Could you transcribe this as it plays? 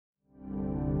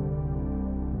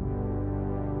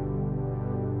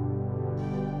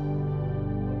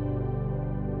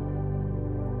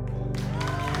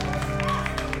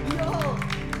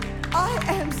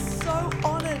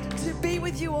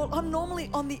I'm normally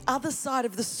on the other side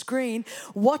of the screen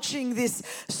watching this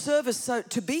service. So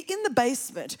to be in the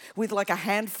basement with like a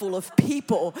handful of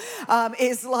people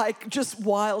is like just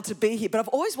wild to be here. But I've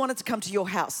always wanted to come to your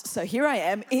house. So here I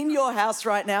am in your house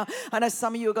right now. I know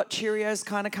some of you have got Cheerios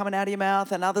kind of coming out of your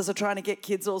mouth and others are trying to get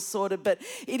kids all sorted. But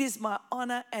it is my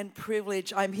honor and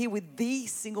privilege. I'm here with the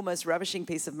single most ravishing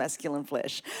piece of masculine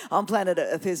flesh on planet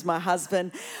Earth, who's my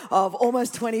husband of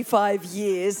almost 25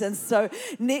 years. And so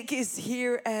Nick is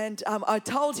here, and I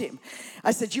told him,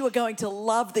 I said, you are going to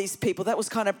love these people. That was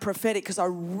kind of prophetic because I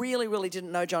really, really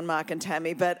didn't know John, Mark and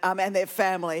Tammy and their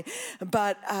family.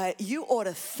 But you ought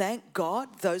to thank God,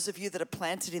 those of you that are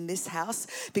planted in this house,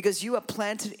 because you are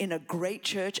planted in a great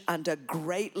church under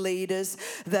great leaders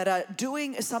that are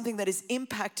doing something that is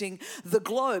impacting the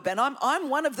globe. And I'm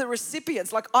one of the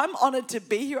recipients. Like, I'm honored to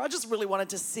be here. I just really wanted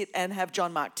to sit and have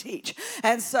John Mark teach.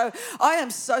 And so I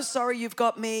am so sorry you've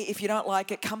got me. If you don't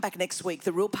like it, come back next week.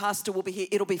 The real pastor will be here.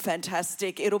 It'll be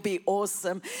fantastic. It'll be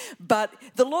awesome. But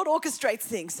the Lord orchestrates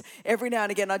things every now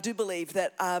and again. I do believe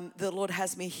that the Lord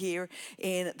has me here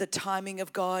in the timing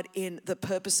of God, in the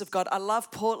purpose of God. I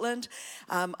love Portland.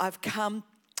 I've come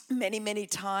many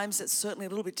times. It's certainly a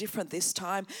little bit different this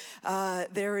time.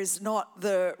 There is not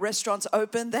the restaurants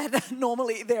open that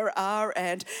normally there are,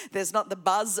 and there's not the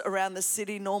buzz around the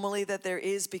city normally that there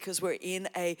is because we're in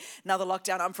another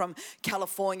lockdown. I'm from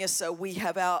California, so we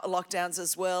have our lockdowns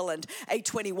as well, and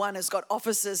A21 has got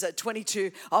offices at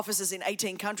 22 offices in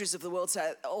 18 countries of the world,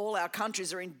 so all our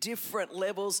countries are in different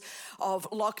levels of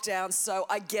lockdown. So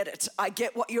I get it. I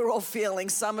get what you're all feeling.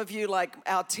 Some of you, like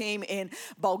our team in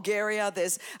Bulgaria,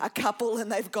 there's a couple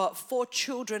and they've got 4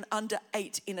 children under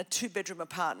 8 in a 2-bedroom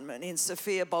apartment in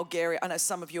Sofia, Bulgaria. I know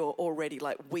some of you are already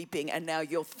like weeping and now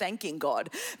you're thanking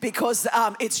God because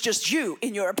it's just you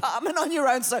in your apartment on your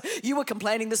own. So you were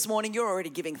complaining this morning. You're already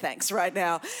giving thanks right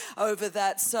now over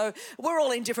that. So we're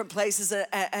all in different places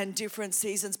and different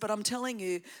seasons, but I'm telling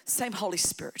you, same Holy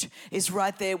Spirit is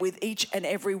right there with each and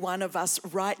every one of us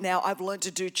right now. I've learned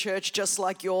to do church just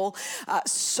like y'all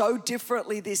so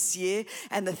differently this year.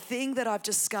 And the thing that I've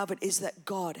discovered is that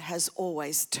God has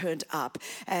always turned up,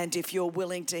 and if you're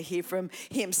willing to hear from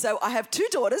him. So I have 2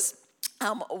 daughters.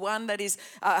 One that is,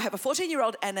 I have a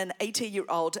 14-year-old and an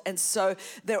 18-year-old, and so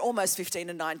they're almost 15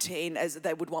 and 19, as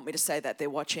they would want me to say that they're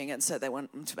watching, and so they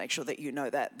want to make sure that you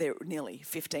know that they're nearly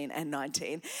 15 and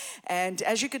 19. And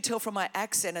as you can tell from my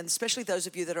accent, and especially those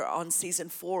of you that are on season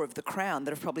 4 of The Crown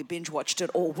that have probably binge-watched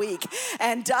it all week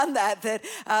and done that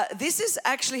this is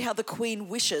actually how the Queen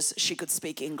wishes she could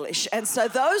speak English. And so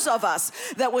those of us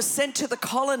that were sent to the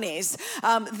colonies,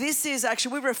 this is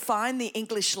actually, we refine the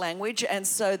English language, and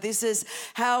so this is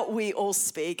how we all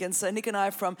speak. And so Nick and I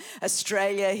are from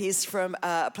Australia. He's from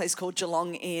a place called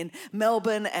Geelong in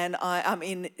Melbourne, and I'm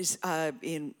I'm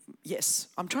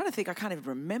trying to think, I can't even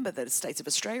remember the states of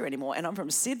Australia anymore, and I'm from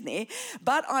Sydney,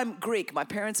 but I'm Greek. My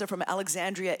parents are from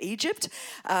Alexandria, Egypt,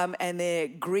 and they're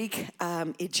Greek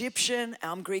Egyptian.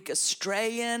 I'm Greek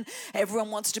Australian.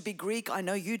 Everyone wants to be Greek. I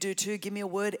know you do too. Give me a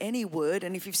word, any word,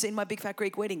 and if you've seen my Big Fat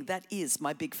Greek Wedding, that is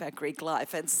my Big Fat Greek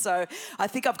life. And so I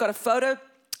think I've got a photo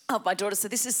of my daughter. So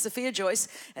this is Sophia Joyce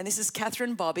and this is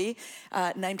Catherine Bobby,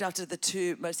 named after the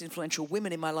 2 most influential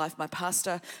women in my life, my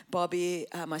pastor Bobby,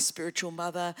 my spiritual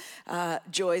mother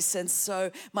Joyce. And so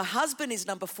my husband is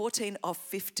number 14 of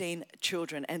 15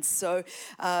 children. And so,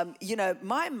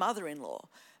 my mother-in-law,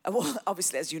 well,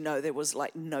 obviously, as you know, there was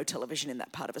like no television in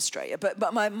that part of Australia.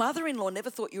 But my mother-in-law never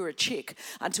thought you were a chick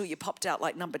until you popped out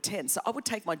like number 10. So I would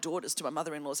take my daughters to my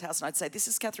mother-in-law's house and I'd say, this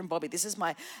is Catherine Bobby, this is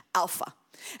my alpha.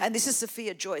 And this is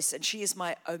Sophia Joyce, and she is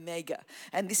my omega.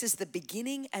 And this is the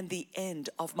beginning and the end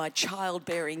of my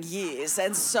childbearing years.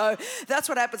 And so that's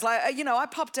what happens. Like, I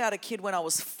popped out a kid when I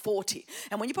was 40.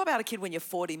 And when you pop out a kid when you're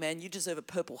 40, man, you deserve a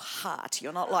Purple Heart.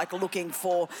 You're not like looking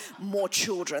for more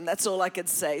children. That's all I can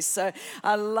say. So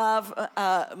I love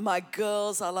my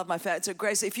girls. I love my family. So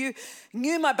Grace, if you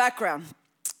knew my background,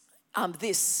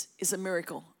 this is a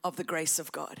miracle of the grace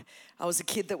of God. I was a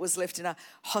kid that was left in a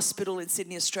hospital in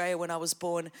Sydney, Australia when I was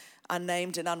born,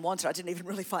 unnamed and unwanted. I didn't even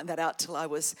really find that out till I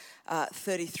was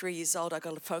 33 years old. I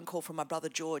got a phone call from my brother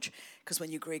George, because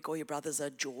when you're Greek, all your brothers are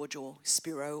George or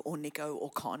Spiro or Nico or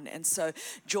Con. And so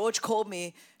George called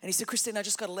me and he said, Christine, I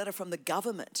just got a letter from the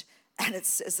government and it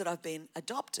says that I've been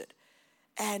adopted.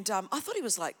 And I thought he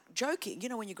was like joking. You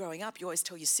know, when you're growing up, you always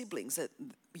tell your siblings that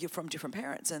you're from different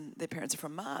parents and their parents are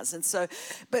from Mars. And so,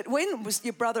 but when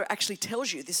your brother actually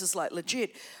tells you this is like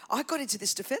legit, I got into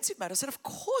this defensive mode. I said, of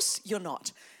course you're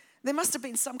not. There must have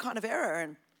been some kind of error.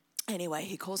 And Anyway,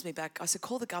 he calls me back. I said,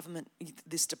 call the government,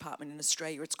 this department in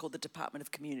Australia. It's called the Department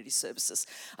of Community Services.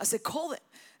 I said, call them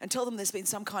and tell them there's been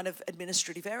some kind of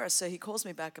administrative error. So he calls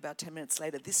me back about 10 minutes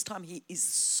later. This time he is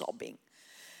sobbing.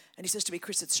 And he says to me,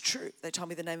 Chris, it's true. They told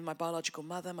me the name of my biological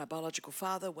mother, my biological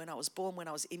father, when I was born, when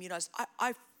I was immunized.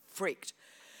 I freaked.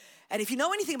 And if you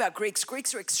know anything about Greeks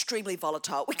are extremely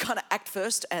volatile. We kind of act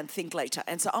first and think later.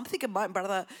 And so I'm thinking my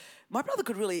brother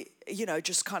could really,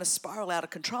 just kind of spiral out of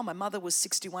control. My mother was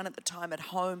 61 at the time at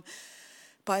home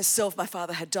by herself. My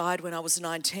father had died when I was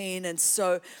 19. And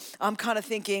so I'm kind of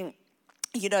thinking,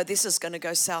 this is going to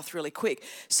go south really quick.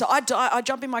 So I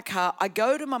jump in my car. I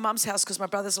go to my mum's house because my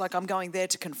brother's like, I'm going there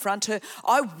to confront her.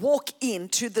 I walk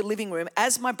into the living room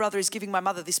as my brother is giving my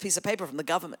mother this piece of paper from the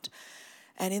government.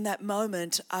 And in that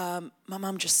moment, my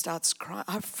mum just starts crying.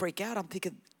 I freak out. I'm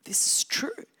thinking, this is true.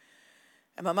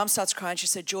 And my mum starts crying. She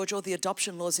said, George, all the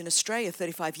adoption laws in Australia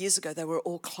 35 years ago, they were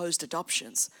all closed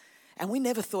adoptions. And we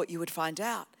never thought you would find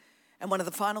out. And one of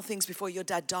the final things before your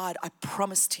dad died, I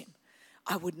promised him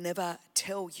I would never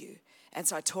tell you. And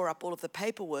so I tore up all of the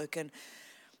paperwork, and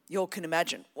you all can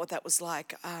imagine what that was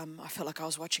like. I felt like I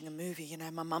was watching a movie.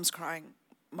 My mum's crying,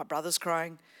 my brother's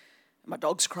crying, my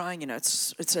dog's crying.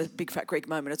 It's a big fat Greek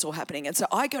moment. It's all happening. And so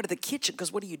I go to the kitchen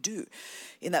because what do you do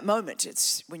in that moment?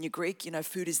 It's when you're Greek,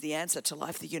 food is the answer to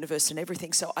life, the universe, and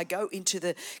everything. So I go into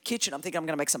the kitchen. I'm thinking I'm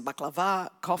going to make some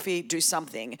baklava, coffee, do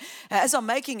something. As I'm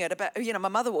making it, my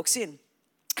mother walks in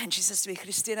and she says to me,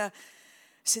 Christina,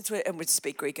 and we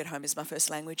speak Greek at home is my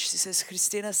first language. She says,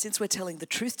 Christina, since we're telling the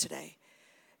truth today,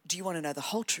 do you want to know the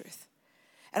whole truth?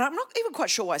 And I'm not even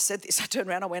quite sure why I said this. I turned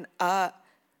around, I went,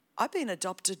 I've been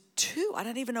adopted too. I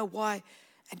don't even know why.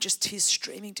 And just tears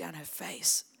streaming down her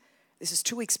face. This is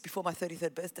 2 weeks before my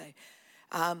 33rd birthday.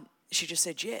 She just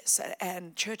said yes.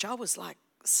 And church, I was like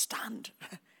stunned,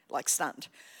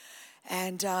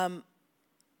 And, the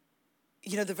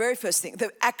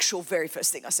actual very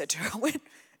first thing I said to her, I went,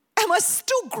 am I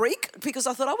still Greek? Because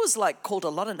I thought I was called a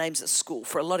lot of names at school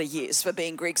for a lot of years for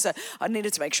being Greek. So I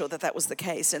needed to make sure that was the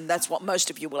case. And that's what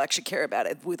most of you will actually care about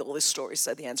with all this story.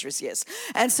 So the answer is yes.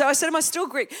 And so I said, am I still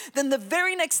Greek? Then the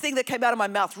very next thing that came out of my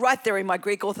mouth right there in my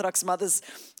Greek Orthodox mother's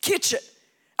kitchen,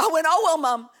 I went, oh, well,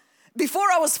 Mum, before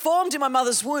I was formed in my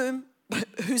mother's womb,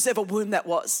 whose ever womb that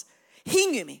was, he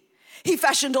knew me. He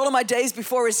fashioned all of my days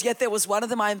before us, yet there was one of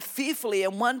them. I am fearfully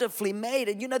and wonderfully made.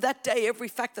 And that day, every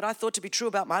fact that I thought to be true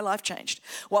about my life changed.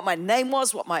 What my name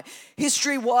was, what my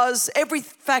history was, every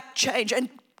fact changed. And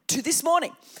to this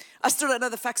morning, I still don't know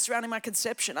the facts surrounding my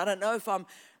conception. I don't know if I'm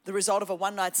the result of a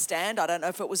one-night stand. I don't know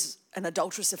if it was an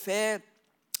adulterous affair.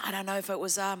 I don't know if it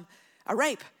was a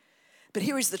rape. But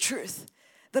here is the truth,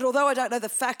 that although I don't know the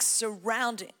facts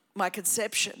surrounding my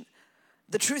conception,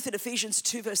 the truth in Ephesians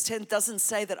 2 verse 10 doesn't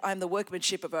say that I'm the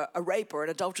workmanship of a rape or an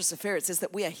adulterous affair. It says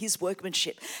that we are his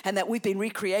workmanship and that we've been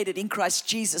recreated in Christ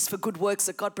Jesus for good works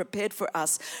that God prepared for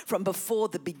us from before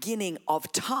the beginning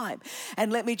of time.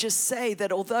 And let me just say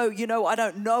that although, I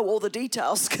don't know all the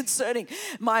details concerning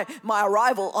my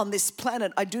arrival on this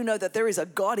planet, I do know that there is a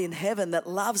God in heaven that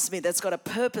loves me, that's got a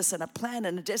purpose and a plan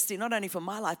and a destiny, not only for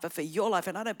my life, but for your life.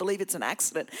 And I don't believe it's an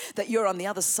accident that you're on the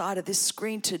other side of this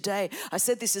screen today. I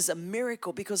said this is a miracle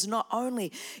because not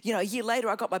only, a year later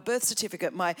I got my birth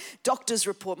certificate, my doctor's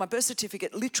report, my birth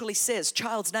certificate literally says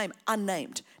child's name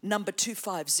unnamed, number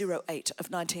 2508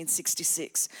 of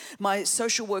 1966. My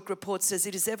social work report says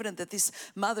it is evident that this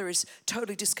mother is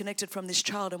totally disconnected from this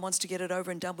child and wants to get it over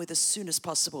and done with as soon as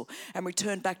possible and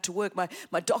return back to work.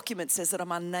 My document says that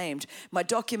I'm unnamed. My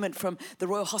document from the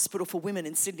Royal Hospital for Women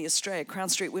in Sydney, Australia, Crown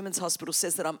Street Women's Hospital,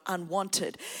 says that I'm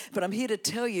unwanted. But I'm here to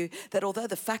tell you that although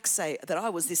the facts say that I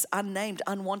was this unnamed,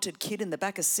 unwanted kid in the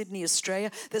back of Sydney,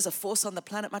 Australia, there's a force on the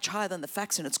planet much higher than the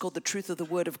facts, and it's called the truth of the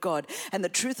Word of God. And the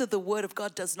truth of the Word of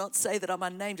God does not say that I'm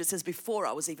unnamed. It says before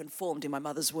I was even formed in my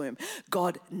mother's womb,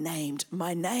 God named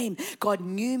my name. God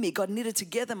knew me. God knitted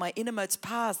together my innermost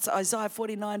parts. Isaiah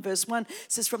 49 verse 1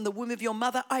 says, from the womb of your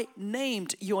mother, I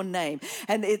named your name.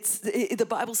 And the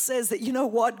Bible says that,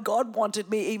 God wanted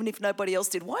me even if nobody else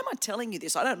did. Why am I telling you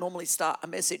this? I don't normally start a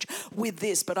message with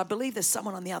this, but I believe there's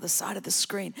someone on the other side of the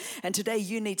screen. And today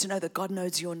you need to know that God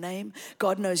knows your name.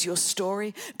 God knows your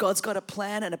story. God's got a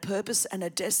plan and a purpose and a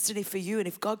destiny for you. And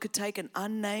if God could take an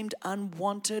unnamed,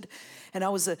 unwanted, and I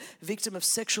was a victim of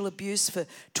sexual abuse for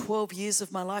 12 years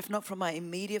of my life, not from my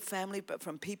immediate family, but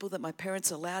from people that my parents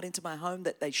allowed into my home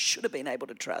that they should have been able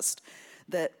to trust,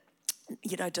 that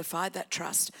defied that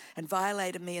trust and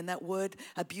violated me. And that word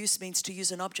abuse means to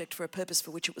use an object for a purpose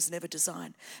for which it was never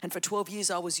designed. And for 12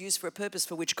 years, I was used for a purpose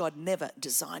for which God never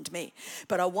designed me.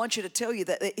 But I want you to tell you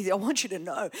that, I want you to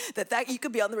know that you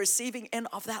can be on the receiving end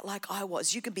of that like I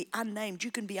was. You can be unnamed,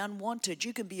 you can be unwanted,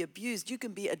 you can be abused, you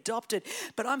can be adopted.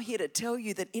 But I'm here to tell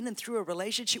you that in and through a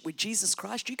relationship with Jesus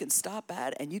Christ, you can start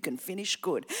bad and you can finish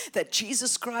good. That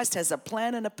Jesus Christ has a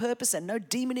plan and a purpose, and no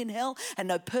demon in hell and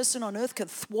no person on earth can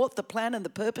thwart the plan and the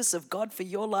purpose of God for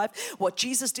your life. What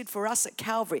Jesus did for us at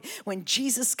Calvary, when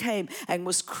Jesus came and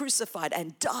was crucified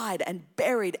and died and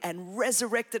buried and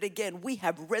resurrected again, we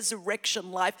have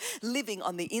resurrection life living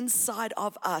on the inside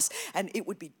of us. And it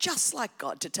would be just like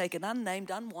God to take an unnamed,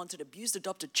 unwanted, abused,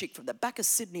 adopted chick from the back of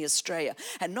Sydney, Australia,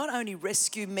 and not only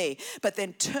rescue me, but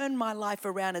then turn my life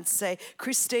around and say,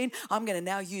 Christine, I'm going to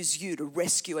now use you to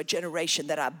rescue a generation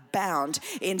that are bound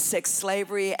in sex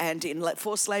slavery and in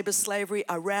forced labor slavery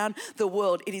around the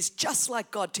world. It is just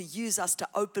like God to use us to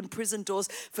open prison doors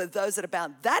for those that are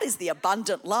bound. That is the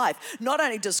abundant life. Not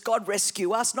only does God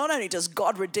rescue us, not only does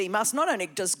God redeem us, not only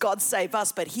does God save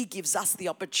us, but he gives us the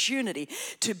opportunity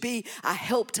to be a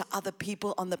help to other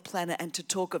people on the planet and to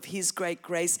talk of his great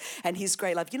grace and his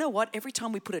great love. You know what? Every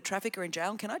time we put a trafficker in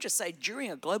jail, can I just say,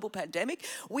 during a global pandemic,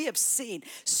 we have seen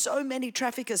so many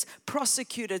traffickers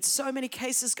prosecuted, so many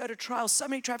cases go to trial, so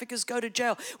many traffickers go to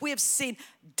jail. We have seen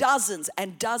dozens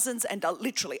and dozens and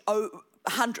literally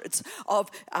hundreds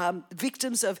of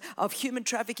victims of human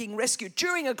trafficking rescued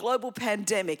during a global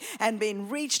pandemic and being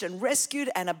reached and rescued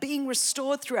and are being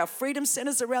restored through our freedom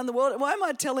centers around the world. And why am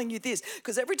I telling you this?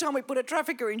 Because every time we put a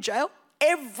trafficker in jail,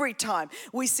 every time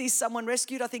we see someone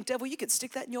rescued, I think, devil, you could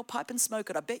stick that in your pipe and smoke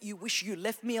it. I bet you wish you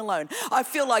left me alone. I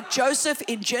feel like Joseph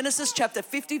in Genesis chapter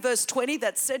 50, verse 20,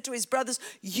 that said to his brothers,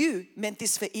 you meant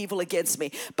this for evil against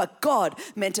me, but God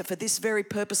meant it for this very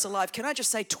purpose of life. Can I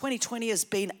just say 2020 has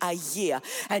been a year.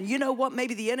 And you know what?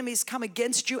 Maybe the enemy's come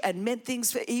against you and meant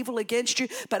things for evil against you,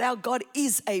 but our God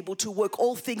is able to work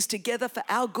all things together for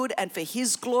our good and for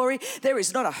his glory. There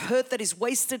is not a hurt that is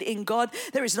wasted in God.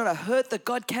 There is not a hurt that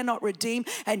God cannot redeem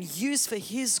and use for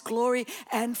his glory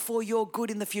and for your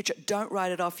good in the future. Don't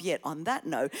write it off yet. On that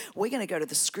note, we're going to go to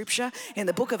the scripture in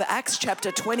the book of Acts chapter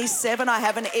 27. I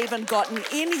haven't even gotten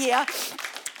in here.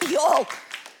 Y'all,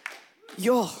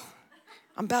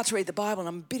 I'm about to read the Bible and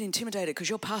I'm a bit intimidated because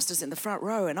your pastor's in the front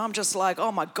row and I'm just like,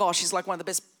 oh my gosh, he's like one of the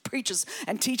best preachers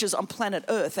and teachers on planet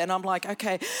Earth. And I'm like,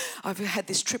 okay, I've had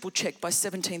this triple checked by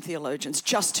 17 theologians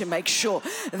just to make sure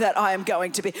that I am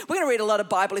going to be. We're going to read a lot of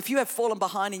Bible. If you have fallen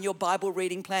behind in your Bible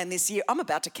reading plan this year, I'm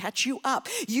about to catch you up.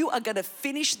 You are going to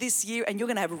finish this year and you're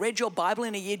going to have read your Bible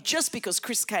in a year just because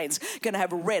Chris Caine's going to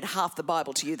have read half the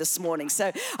Bible to you this morning.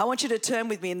 So I want you to turn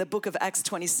with me in the book of Acts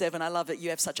 27. I love that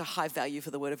you have such a high value for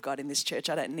the word of God in this church.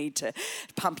 I don't need to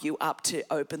pump you up to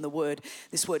open the word.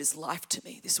 This word is life to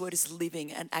me. This word is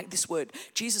living and this word,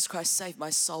 Jesus Christ saved my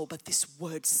soul, but this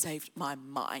word saved my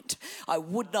mind. I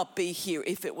would not be here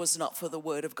if it was not for the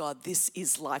word of God. This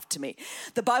is life to me.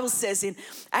 The Bible says in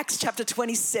Acts chapter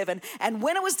 27, and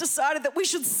when it was decided that we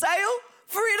should sail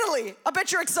for Italy. I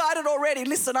bet you're excited already.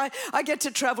 Listen, I get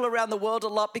to travel around the world a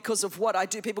lot because of what I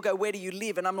do. People go, where do you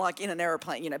live? And I'm like, in an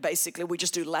airplane. Basically we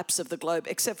just do laps of the globe,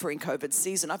 except for in COVID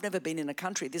season. I've never been in a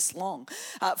country this long.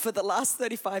 For the last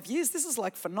 35 years, this is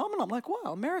like phenomenal. I'm like,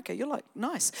 wow, America, you're like,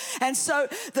 nice. And so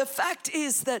the fact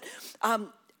is that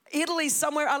Italy's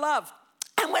somewhere I love.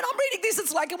 And when I'm reading this,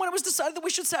 it's like, and when it was decided that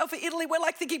we should sail for Italy, we're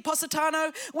like thinking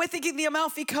Positano, we're thinking the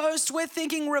Amalfi Coast, we're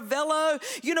thinking Ravello,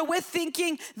 we're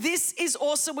thinking this is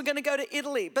awesome, we're going to go to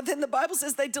Italy. But then the Bible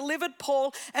says they delivered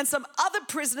Paul and some other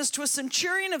prisoners to a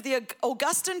centurion of the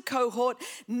Augustan cohort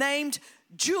named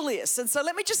Julius. And so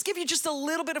let me just give you just a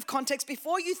little bit of context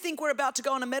before you think we're about to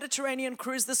go on a Mediterranean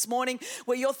cruise this morning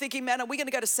where you're thinking, man, are we going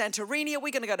to go to Santorini? Are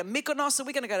we going to go to Mykonos? Are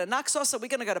we going to go to Naxos? Are we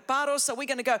going to go to Paros? Are we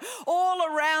going to go all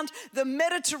around the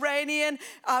Mediterranean?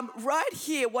 Right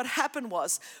here, what happened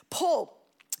was Paul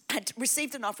had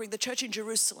received an offering. The church in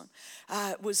Jerusalem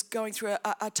was going through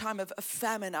a time of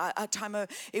famine, a time of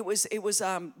there was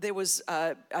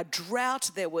a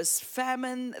drought, there was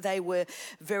famine. They were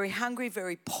very hungry,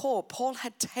 very poor. Paul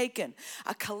had taken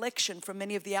a collection from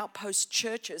many of the outpost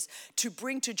churches to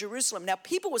bring to Jerusalem. Now,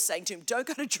 people were saying to him, "Don't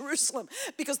go to Jerusalem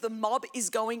because the mob is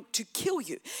going to kill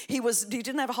you." He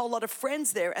didn't have a whole lot of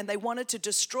friends there, and they wanted to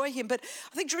destroy him. But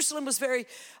I think Jerusalem was very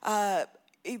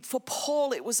for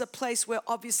Paul, it was a place where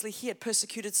obviously he had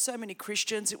persecuted so many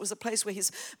Christians. It was a place where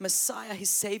his Messiah, his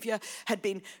Savior, had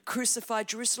been crucified.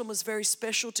 Jerusalem was very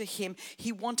special to him.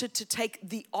 He wanted to take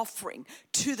the offering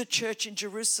to the church in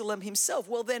Jerusalem himself.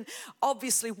 Well, then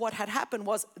obviously what had happened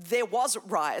was there was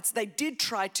riots. They did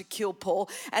try to kill Paul,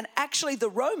 and actually the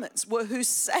Romans were who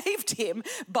saved him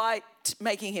by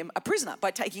making him a prisoner, by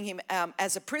taking him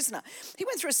as a prisoner. He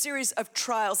went through a series of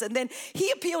trials, and then he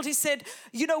appealed. He said,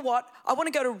 you know what, I want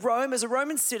to go to Rome as a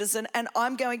Roman citizen, and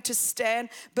I'm going to stand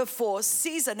before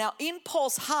Caesar. Now, in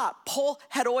Paul's heart, Paul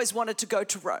had always wanted to go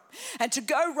to Rome, and to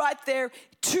go right there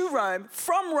to Rome,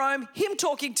 from Rome, him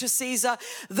talking to Caesar,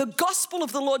 the gospel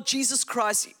of the Lord Jesus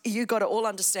Christ. You got to all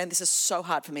understand, this is so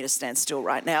hard for me to stand still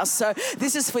right now. So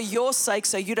this is for your sake,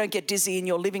 so you don't get dizzy in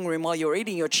your living room while you're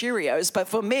eating your Cheerios. But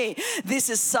for me,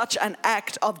 this is such an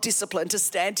act of discipline to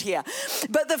stand here.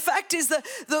 But the fact is that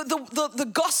the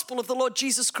gospel of the Lord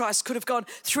Jesus Christ could have gone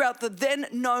throughout the then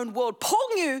known world. Paul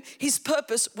knew his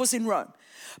purpose was in Rome.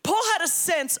 Paul had a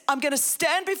sense, I'm going to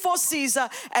stand before Caesar,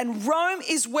 and Rome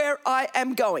is where I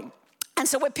am going. And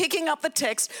so we're picking up the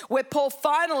text where Paul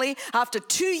finally, after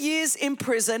 2 years in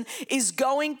prison, is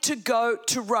going to go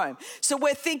to Rome. So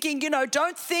we're thinking,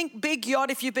 don't think big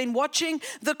yacht. If you've been watching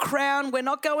The Crown, we're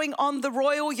not going on the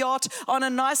royal yacht on a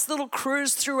nice little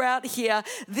cruise throughout here.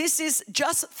 This is,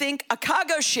 just think, a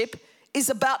cargo ship is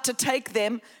about to take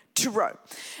them to Rome.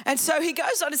 And so he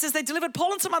goes on, it says, they delivered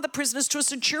Paul and some other prisoners to a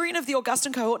centurion of the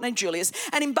Augustan cohort named Julius,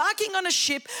 and embarking on a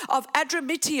ship of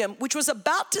Adramyttium, which was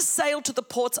about to sail to the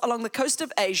ports along the coast of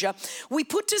Asia, we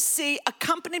put to sea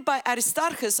accompanied by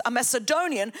Aristarchus, a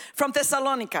Macedonian from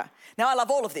Thessalonica. Now, I love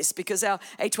all of this because our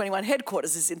A21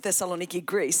 headquarters is in Thessaloniki,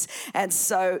 Greece. And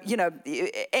so,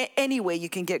 anywhere you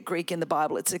can get Greek in the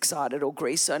Bible, it's excited, or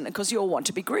Greece, and because you all want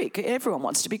to be Greek. Everyone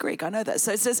wants to be Greek, I know that.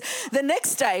 So it says, the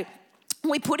next day,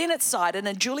 we put in at Sidon,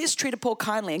 and Julius treated Paul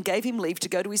kindly and gave him leave to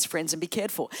go to his friends and be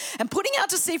cared for. And putting out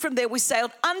to sea from there, we sailed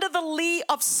under the lee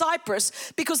of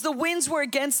Cyprus because the winds were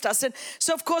against us. And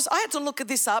so, of course, I had to look at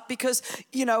this up because,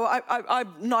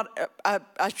 I'm not a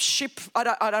ship.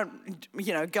 I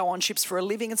don't, go on ships for a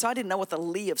living. And so I didn't know what the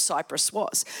lee of Cyprus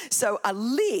was. So a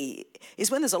lee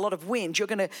is when there's a lot of wind. You're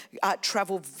going to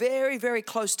travel very, very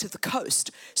close to the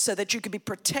coast so that you can be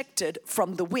protected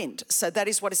from the wind. So that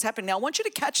is what is happening. Now, I want you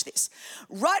to catch this.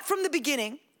 Right from the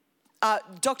beginning,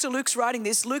 Dr. Luke's writing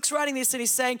this. Luke's writing this and he's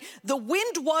saying, the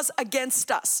wind was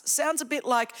against us. Sounds a bit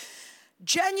like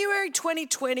January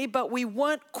 2020, but we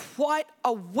weren't quite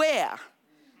aware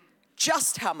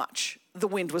just how much the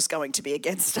wind was going to be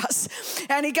against us.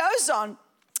 And he goes on,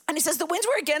 and he says, the winds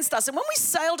were against us. And when we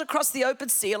sailed across the open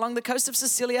sea along the coast of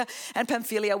Sicilia and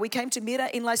Pamphylia, we came to Myra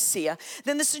in Lycia.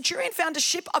 Then the centurion found a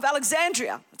ship of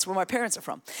Alexandria, that's where my parents are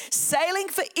from, sailing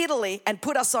for Italy, and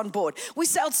put us on board. We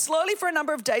sailed slowly for a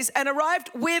number of days and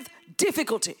arrived with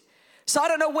difficulty. So I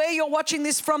don't know where you're watching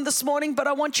this from this morning, but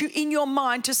I want you in your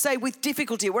mind to say with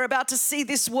difficulty. We're about to see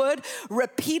this word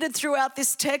repeated throughout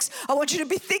this text. I want you to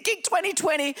be thinking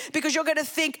 2020 because you're going to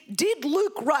think, did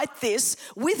Luke write this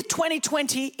with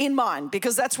 2020 in mind?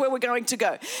 Because that's where we're going to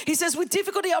go. He says, with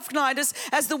difficulty behind us,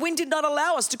 as the wind did not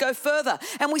allow us to go further.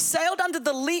 And we sailed under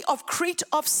the lee of Crete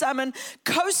of Salmon,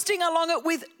 coasting along it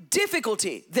with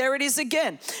difficulty. There it is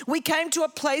again. We came to a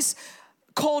place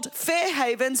called Fair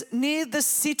Havens near the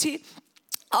city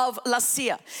of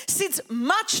Lasea. Since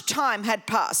much time had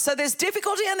passed. So there's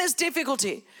difficulty and there's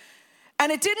difficulty. And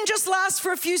it didn't just last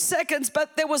for a few seconds,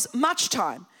 but there was much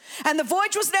time. And the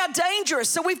voyage was now dangerous.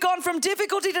 So we've gone from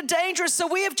difficulty to dangerous. So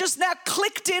we have just now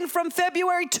clicked in from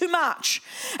February to March.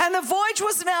 And the voyage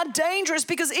was now dangerous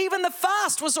because even the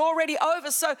fast was already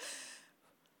over. So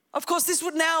of course, this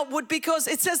would because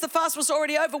it says the fast was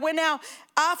already over. We're now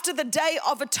after the Day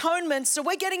of Atonement. So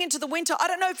we're getting into the winter. I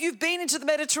don't know if you've been into the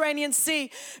Mediterranean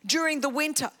Sea during the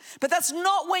winter, but that's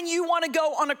not when you want to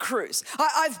go on a cruise.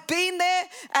 I've been there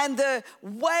and the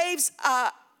waves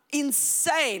are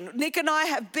insane. Nick and I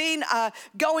have been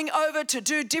going over to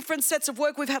do different sets of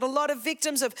work. We've had a lot of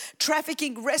victims of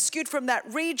trafficking rescued from that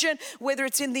region, whether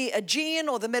it's in the Aegean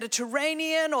or the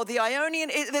Mediterranean or the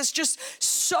Ionian. There's just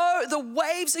the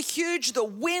waves are huge, the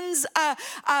winds are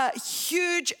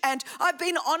huge, and I've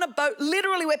been on a boat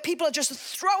literally where people are just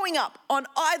throwing up on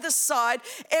either side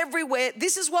everywhere.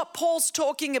 This is what Paul's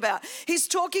talking about. He's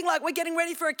talking like we're getting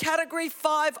ready for a Category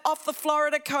 5 off the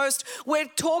Florida coast. We're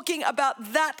talking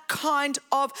about that kind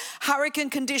of hurricane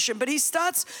condition. But he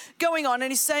starts going on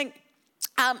and he's saying,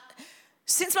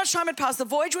 since much time had passed, the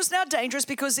voyage was now dangerous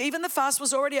because even the fast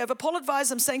was already over. Paul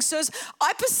advised them saying, sirs,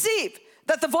 I perceive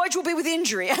that the voyage will be with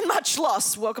injury and much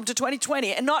loss. Welcome to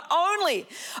 2020. And not only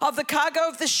of the cargo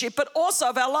of the ship, but also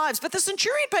of our lives. But the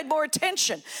centurion paid more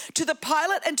attention to the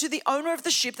pilot and to the owner of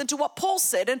the ship than to what Paul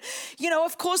said. And,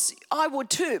 of course, I would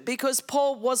too, because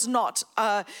Paul was not,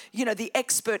 the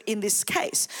expert in this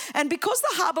case. And because the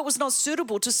harbor was not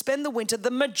suitable to spend the winter,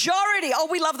 the majority,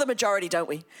 we love the majority, don't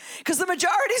we? Because the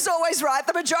majority is always right.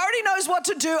 The majority knows what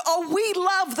to do. We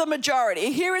love the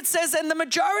majority. Here it says, and the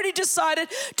majority decided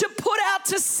to put out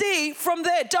to sea from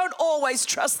there. Don't always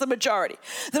trust the majority.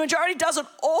 The majority doesn't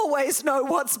always know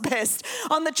what's best.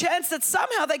 On the chance that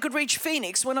somehow they could reach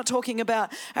Phoenix, we're not talking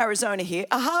about Arizona here,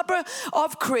 a harbor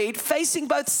of Crete facing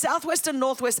both southwest and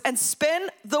northwest, and spend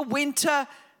the winter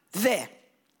there.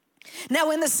 Now,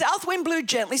 when the south wind blew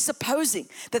gently, supposing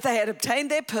that they had obtained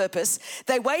their purpose,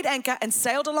 they weighed anchor and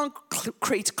sailed along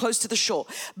Crete close to the shore.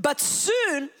 But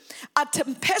soon, a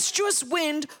tempestuous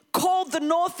wind called the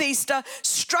northeaster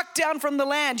struck down from the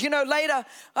land. Later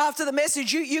after the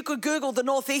message, you could Google the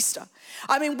northeaster.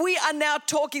 We are now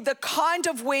talking the kind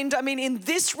of wind, in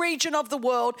this region of the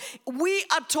world, we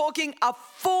are talking a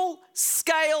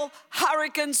full-scale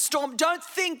hurricane storm. Don't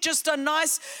think just a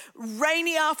nice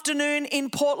rainy afternoon in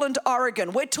Portland,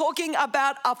 Oregon. We're talking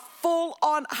about a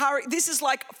full-on hurricane. This is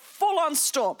like full-on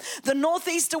storm. The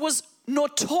northeaster was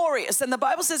notorious, and the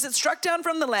Bible says it struck down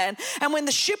from the land, and when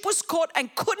the ship was caught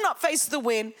and could not face the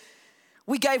wind,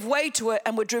 we gave way to it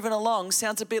and were driven along.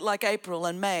 Sounds a bit like April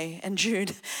and May and June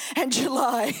and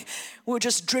July. We were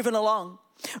just driven along.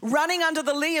 Running under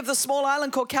the lee of the small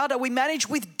island called Cauda, we managed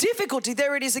with difficulty,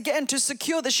 there it is again, to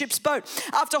secure the ship's boat.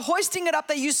 After hoisting it up,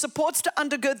 they used supports to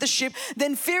undergird the ship.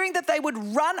 Then, fearing that they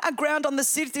would run aground on the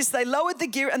Syrtis, they lowered the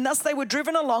gear, and thus they were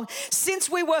driven along. Since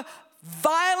we were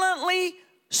violently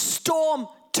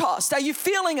storm-tossed. Are you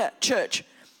feeling it, church?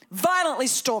 Violently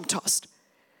storm-tossed.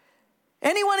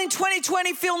 Anyone in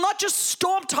 2020 feel not just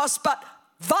storm-tossed, but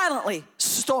violently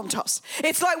storm-tossed?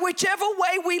 It's like whichever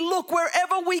way we look,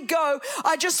 wherever we go,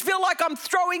 I just feel like I'm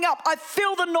throwing up. I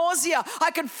feel the nausea.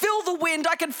 I can feel the wind.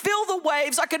 I can feel the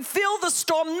waves. I can feel the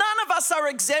storm. None of us are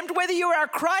exempt, whether you are a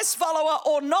Christ follower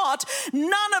or not.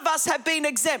 None of us have been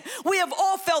exempt. We have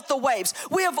all felt the waves.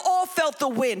 We have all felt the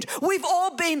wind. We've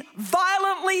all been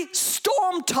violently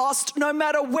storm-tossed no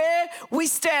matter where we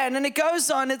stand. And it goes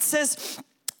on, it says,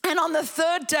 and on the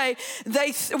third day,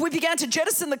 we began to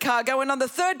jettison the cargo, and on the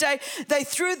third day, they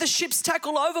threw the ship's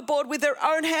tackle overboard with their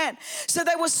own hand. So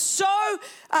they were so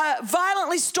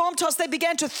violently storm-tossed, they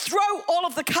began to throw all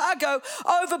of the cargo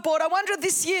overboard. I wonder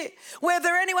this year whether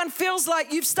anyone feels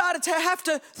like you've started to have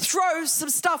to throw some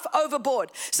stuff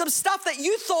overboard, some stuff that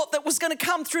you thought that was going to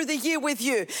come through the year with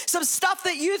you, some stuff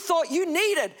that you thought you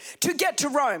needed to get to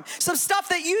Rome, some stuff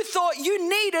that you thought you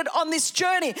needed on this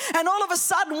journey, and all of a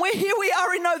sudden, here we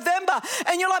are in November,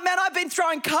 and you're like, man, I've been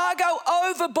throwing cargo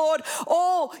overboard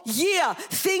all year.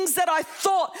 Things that I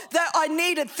thought that I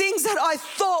needed, things that I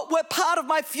thought were part of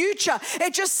my future.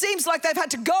 It just seems like they've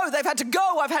had to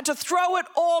go. I've had to throw it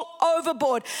all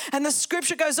overboard. And the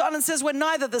scripture goes on and says, when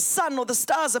neither the sun nor the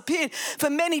stars appeared for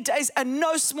many days, and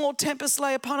no small tempest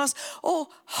lay upon us,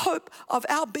 all hope of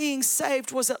our being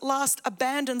saved was at last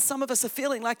abandoned. Some of us are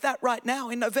feeling like that right now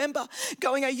in November,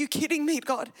 going, are you kidding me,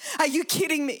 God? Are you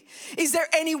kidding me? Is there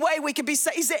any way we can be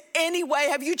saved? Is there any way?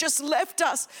 Have you just left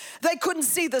us? They couldn't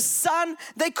see the sun.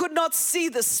 They could not see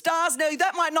the stars. Now,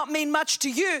 that might not mean much to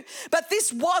you, but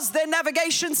this was their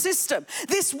navigation system.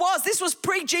 This was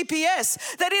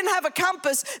pre-GPS. They didn't have a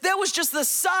compass. There was just the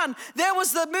sun. There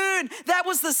was the moon. That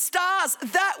was the stars.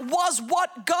 That was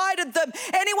what guided them.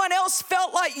 Anyone else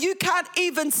felt like you can't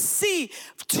even see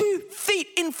 2 feet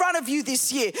in front of you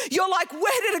this year? You're like,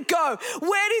 where did it go?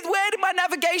 Where did my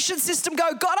navigation system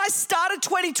go? God, I started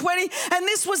 2020 and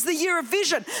this was the year of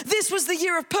vision. This was the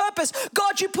year of purpose.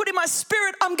 God, you put in my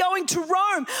spirit, I'm going to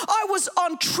Rome. I was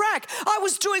on track. I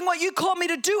was doing what you called me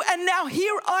to do, and now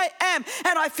here I am,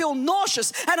 and I feel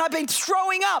nauseous, and I've been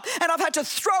throwing up, and I've had to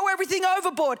throw everything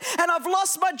overboard, and I've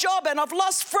lost my job, and I've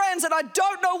lost friends, and I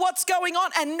don't know what's going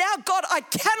on, and now, God, I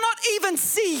cannot even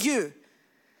see you.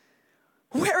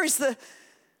 Where is the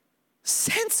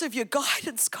sense of your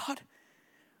guidance, God?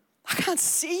 I can't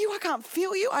see you. I can't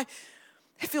feel you.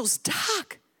 It feels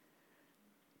dark.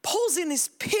 Paul's in this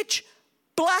pitch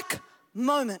black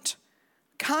moment.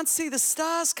 Can't see the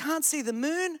stars, can't see the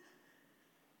moon.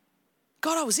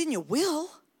 God, I was in your will.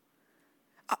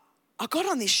 I got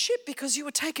on this ship because you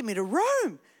were taking me to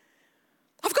Rome.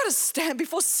 I've got to stand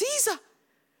before Caesar.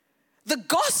 The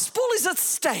gospel is at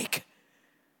stake.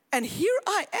 And here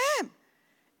I am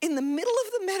in the middle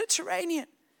of the Mediterranean,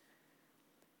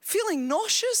 feeling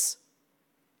nauseous,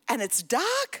 and it's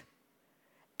dark,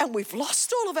 and we've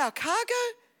lost all of our cargo.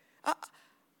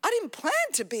 I didn't plan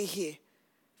to be here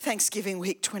Thanksgiving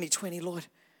week 2020, Lord.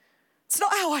 It's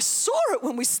not how I saw it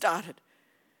when we started.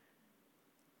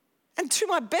 And to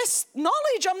my best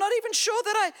knowledge, I'm not even sure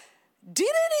that I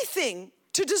did anything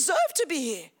to deserve to be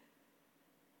here.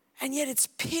 And yet it's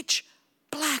pitch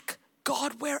black.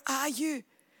 God, where are you?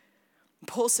 And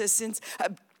Paul says since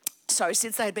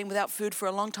they had been without food for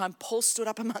a long time, Paul stood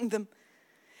up among them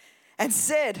and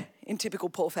said, in typical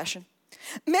Paul fashion,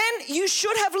 "Men, you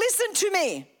should have listened to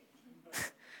me."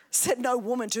 Said no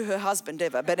woman to her husband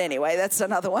ever, but anyway, that's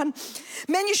another one.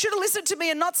 "Men, you should have listened to me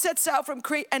and not set sail from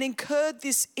Crete and incurred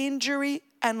this injury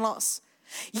and loss.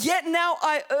 Yet now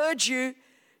I urge you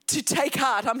to take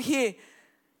heart." I'm here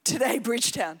today,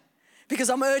 Bridgetown, because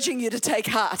I'm urging you to take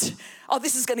heart. Oh,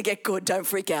 this is going to get good. Don't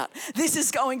freak out. This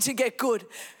is going to get good.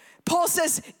 Paul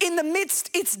says, in the midst,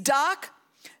 it's dark.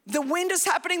 The wind is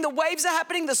happening, the waves are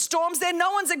happening, the storm's there.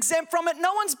 No one's exempt from it.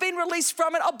 No one's been released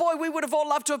from it. Oh boy, we would have all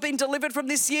loved to have been delivered from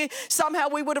this year. Somehow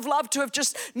we would have loved to have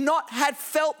just not had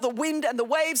felt the wind and the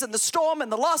waves and the storm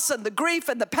and the loss and the grief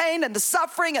and the pain and the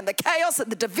suffering and the chaos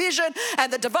and the division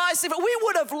and the divisive. We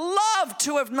would have loved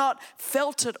to have not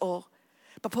felt it all.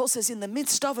 But Paul says, in the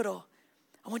midst of it all,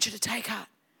 I want you to take heart.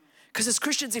 Because as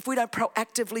Christians, if we don't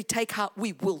proactively take heart,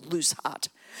 we will lose heart.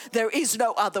 There is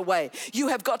no other way. You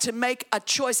have got to make a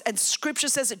choice. And Scripture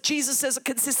says it, Jesus says it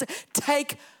consistently.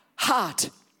 Take heart.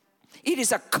 It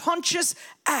is a conscious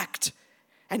act.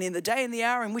 And in the day and the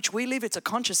hour in which we live, it's a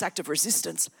conscious act of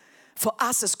resistance for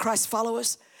us as Christ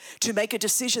followers to make a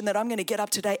decision that I'm going to get up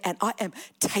today and I am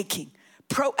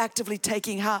proactively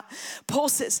taking heart. Paul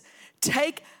says,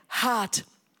 take heart.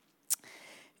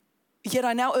 Yet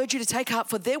I now urge you to take heart,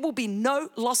 for there will be no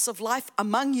loss of life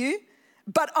among you,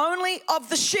 but only of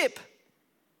the ship.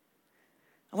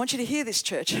 I want you to hear this,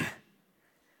 church.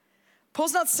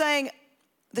 Paul's not saying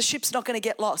the ship's not going to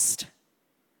get lost.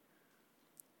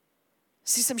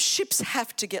 See, some ships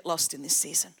have to get lost in this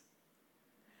season.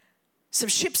 Some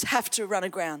ships have to run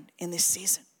aground in this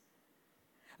season.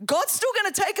 God's still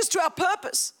going to take us to our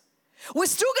purpose. We're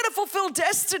still going to fulfill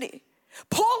destiny.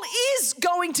 Paul is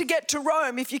going to get to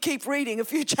Rome if you keep reading a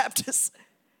few chapters.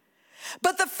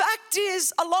 But the fact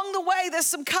is, along the way, there's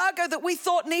some cargo that we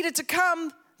thought needed to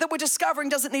come that we're discovering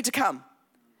doesn't need to come.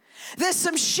 There's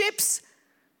some ships,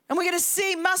 and we're going to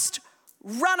see must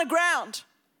run aground.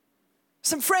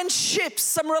 Some friendships,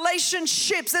 some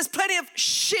relationships. There's plenty of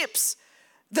ships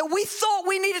that we thought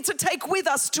we needed to take with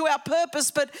us to our purpose,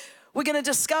 but we're going to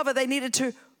discover they needed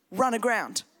to run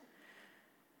aground.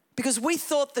 Because we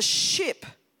thought the ship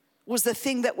was the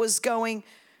thing that was going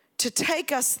to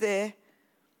take us there.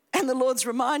 And the Lord's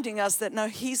reminding us that no,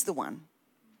 He's the one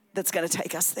that's going to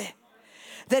take us there.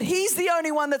 That He's the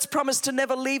only one that's promised to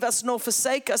never leave us nor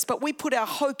forsake us. But we put our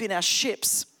hope in our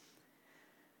ships.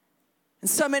 And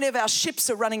so many of our ships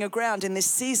are running aground in this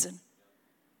season.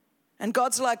 And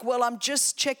God's like, well, I'm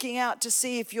just checking out to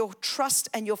see if your trust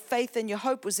and your faith and your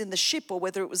hope was in the ship or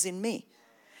whether it was in me.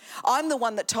 I'm the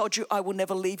one that told you I will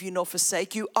never leave you nor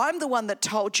forsake you. I'm the one that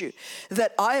told you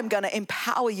that I am going to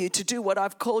empower you to do what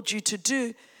I've called you to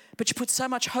do. But you put so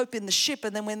much hope in the ship,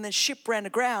 and then when the ship ran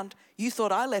aground, you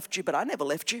thought I left you, but I never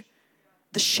left you.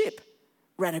 The ship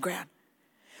ran aground.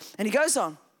 And he goes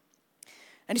on,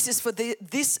 and he says, for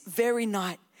this very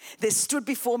night, there stood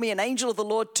before me an angel of the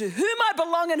Lord to whom I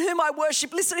belong and whom I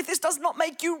worship. Listen, if this does not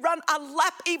make you run a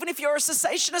lap, even if you're a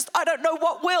cessationist, I don't know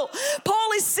what will. Paul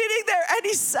is sitting there and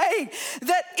he's saying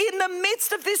that in the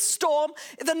midst of this storm,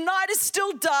 the night is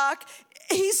still dark.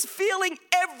 He's feeling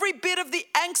every bit of the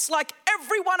angst like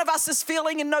every one of us is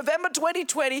feeling in November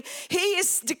 2020. He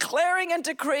is declaring and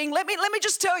decreeing. Let me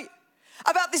just tell you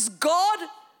about this God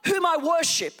whom I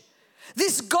worship.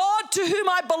 This God to whom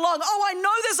I belong. Oh, I know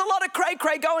there's a lot of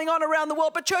cray-cray going on around the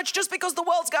world, but church, just because the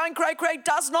world's going cray-cray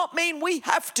does not mean we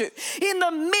have to. In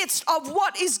the midst of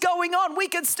what is going on, we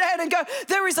can stand and go,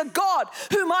 there is a God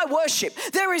whom I worship.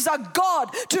 There is a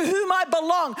God to whom I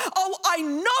belong. Oh, I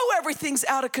know everything's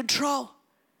out of control.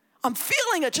 I'm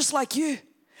feeling it just like you.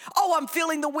 Oh, I'm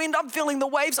feeling the wind. I'm feeling the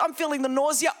waves. I'm feeling the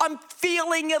nausea. I'm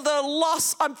feeling the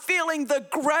loss. I'm feeling the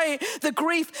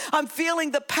grief. I'm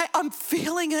feeling the pain. I'm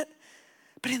feeling it.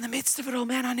 But in the midst of it all,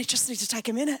 man, I just need to take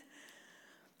a minute.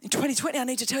 In 2020, I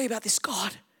need to tell you about this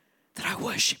God that I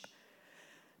worship.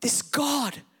 This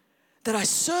God that I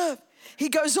serve. He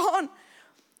goes on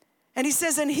and he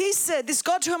says, and he said, this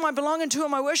God to whom I belong and to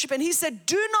whom I worship. And he said,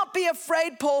 do not be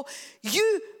afraid, Paul.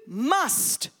 You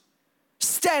must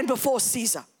stand before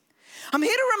Caesar. I'm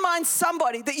here to remind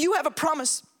somebody that you have a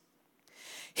promise.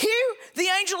 Here, the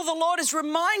angel of the Lord is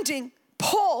reminding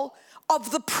Paul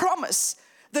of the promise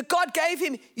that God gave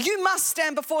him, you must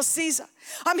stand before Caesar.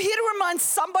 I'm here to remind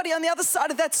somebody on the other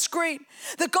side of that screen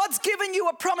that God's given you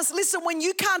a promise. Listen, when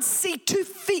you can't see 2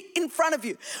 feet in front of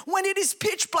you, when it is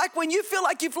pitch black, when you feel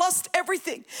like you've lost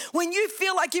everything, when you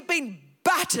feel like you've been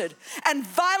battered and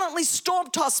violently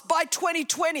storm-tossed by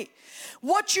 2020,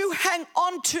 what you hang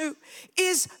on to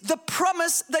is the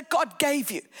promise that God gave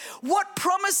you. What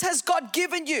promise has God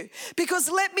given you? Because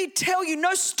let me tell you,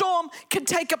 no storm can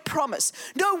take a promise.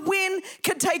 No wind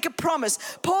can take a promise.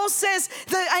 Paul says,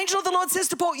 the angel of the Lord says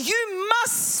to Paul, you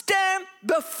must stand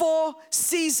before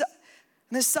Caesar.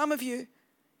 And there's some of you,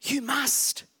 you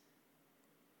must.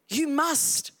 You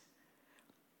must.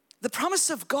 The promise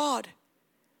of God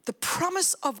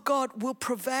will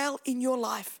prevail in your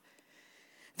life.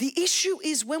 The issue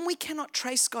is when we cannot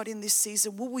trace God in this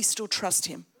season, will we still trust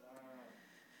him?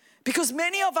 Because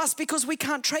many of us, because we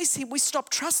can't trace him, we stop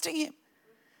trusting him.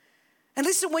 And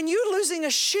listen, when you're losing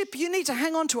a ship, you need to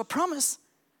hang on to a promise.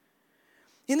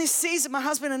 In this season, my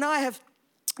husband and I have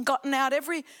gotten out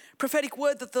every prophetic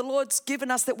word that the Lord's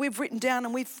given us that we've written down,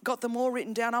 and we've got them all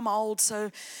written down. I'm old, so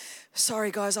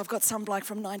sorry guys, I've got some like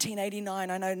from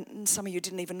 1989. I know some of you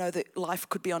didn't even know that life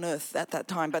could be on earth at that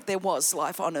time, but there was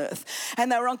life on earth. And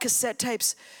they were on cassette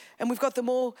tapes, and we've got them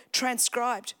all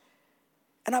transcribed.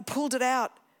 And I pulled it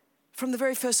out from the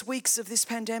very first weeks of this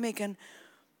pandemic and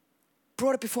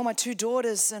brought it before my 2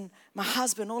 daughters and my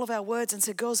husband, all of our words, and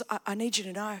said, girls, I need you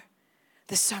to know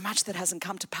there's so much that hasn't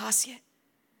come to pass yet.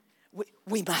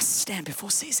 We must stand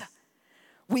before Caesar.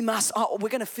 We must. We're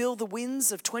going to feel the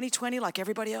winds of 2020 like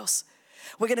everybody else.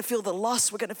 We're going to feel the loss.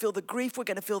 We're going to feel the grief. We're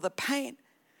going to feel the pain.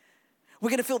 We're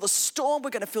going to feel the storm. We're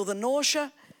going to feel the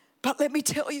nausea. But let me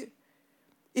tell you,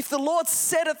 if the Lord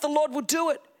said it, the Lord will do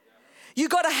it. You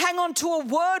got to hang on to a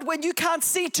word when you can't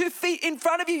see 2 feet in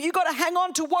front of you. You got to hang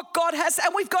on to what God has.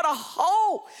 And we've got a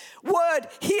whole word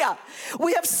here.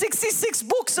 We have 66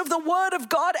 books of the word of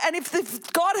God. And if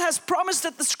God has promised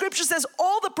it, the scripture says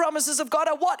all the promises of God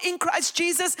are what? In Christ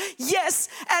Jesus, yes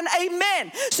and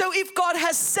amen. So if God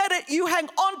has said it, you hang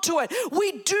on to it.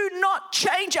 We do not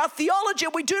change our theology.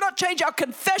 We do not change our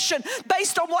confession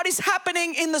based on what is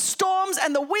happening in the storms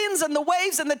and the winds and the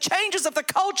waves and the changes of the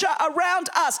culture around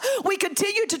us. We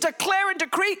continue to declare and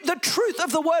decree the truth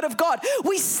of the word of God.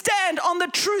 We stand on the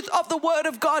truth of the word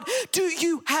of God. Do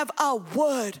you have a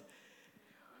word?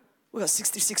 We've got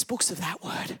 66 books of that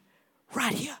word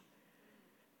right here.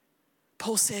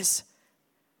 Paul says,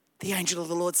 the angel of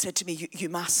the Lord said to me, you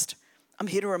must. I'm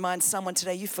here to remind someone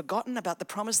today, you've forgotten about the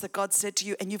promise that God said to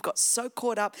you, and you've got so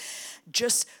caught up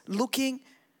just looking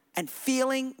and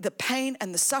feeling the pain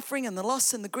and the suffering and the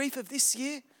loss and the grief of this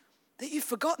year that you've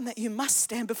forgotten that you must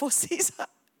stand before Caesar.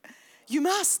 You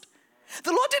must.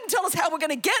 The Lord didn't tell us how we're going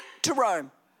to get to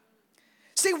Rome.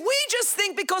 See, we just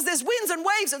think because there's winds and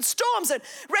waves and storms and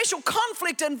racial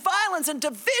conflict and violence and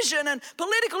division and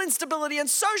political instability and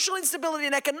social instability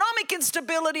and economic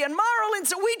instability and moral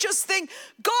instability, we just think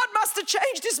God must have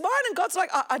changed his mind. And God's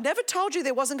like, I never told you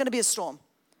there wasn't going to be a storm.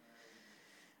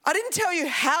 I didn't tell you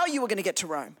how you were going to get to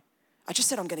Rome. I just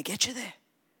said, I'm going to get you there.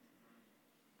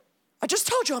 I just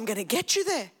told you I'm going to get you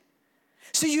there.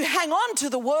 So you hang on to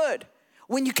the word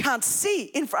when you can't see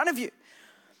in front of you.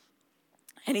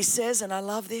 And he says, and I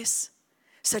love this,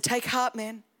 so take heart,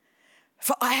 man,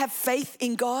 for I have faith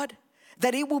in God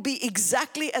that it will be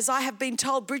exactly as I have been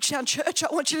told. Bridgetown Church, I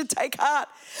want you to take heart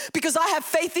because I have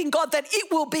faith in God that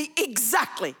it will be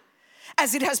exactly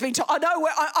as it has been told. I know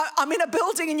I'm in a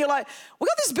building and you're like, we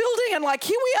got this building and like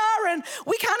here we are and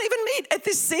we can't even meet at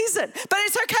this season. But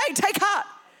it's okay, take heart.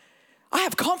 I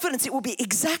have confidence it will be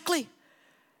exactly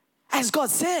as God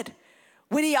said.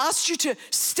 When he asked you to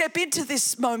step into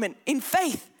this moment in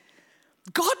faith,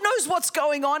 God knows what's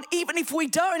going on, even if we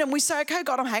don't. And we say, okay,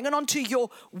 God, I'm hanging on to your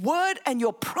word and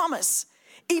your promise,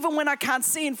 even when I can't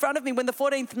see in front of me. When the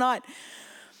 14th night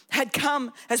had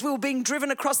come, as we were being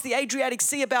driven across the Adriatic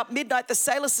Sea about midnight, the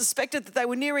sailors suspected that they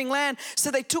were nearing land.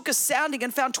 So they took a sounding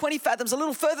and found 20 fathoms. A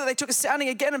little further, they took a sounding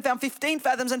again and found 15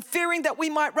 fathoms. And fearing that we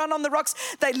might run on the rocks,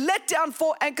 they let down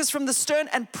 4 anchors from the stern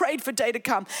and prayed for day to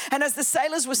come. And as the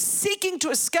sailors were seeking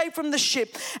to escape from the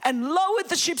ship and lowered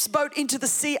the ship's boat into the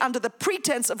sea under the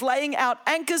pretense of laying out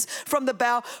anchors from the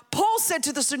bow, Paul said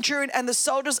to the centurion and the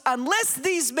soldiers, unless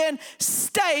these men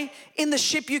stay in the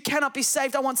ship, you cannot be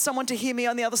saved. I want someone to hear me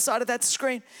on the other side of that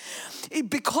screen.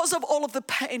 Because of all of the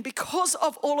pain, because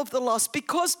of all of the loss,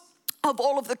 because of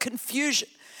all of the confusion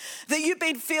that you've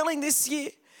been feeling this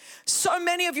year, So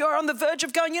many of you are on the verge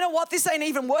of going, you know what, this ain't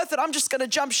even worth it. I'm just going to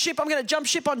jump ship. I'm going to jump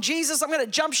ship on Jesus. I'm going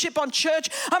to jump ship on church.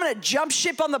 I'm going to jump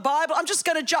ship on the Bible. I'm just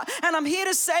going to jump. And I'm here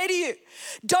to say to you,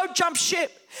 don't jump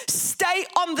ship. Stay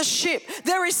on the ship.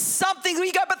 There is something where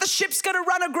you go, but the ship's going to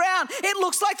run aground. It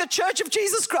looks like the church of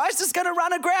Jesus Christ is going to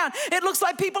run aground. It looks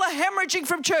like people are hemorrhaging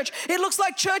from church. It looks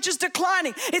like church is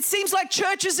declining. It seems like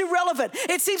church is irrelevant.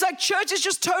 It seems like church is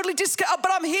just totally but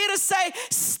I'm here to say,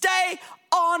 stay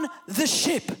on the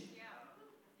ship.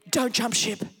 Don't jump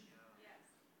ship.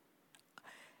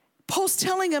 Paul's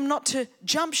telling him not to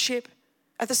jump ship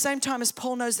at the same time as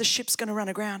Paul knows the ship's going to run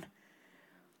aground.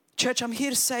 Church, I'm here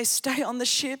to say, stay on the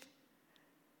ship,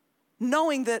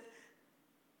 knowing that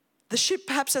the ship,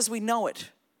 perhaps as we know it,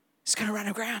 is going to run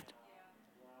aground.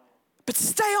 But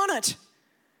stay on it,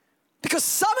 because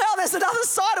somehow there's another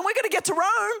side and we're going to get to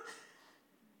Rome,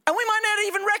 and we might not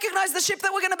even recognize the ship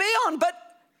that we're going to be on. But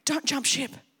don't jump ship.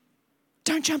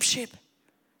 Don't jump ship.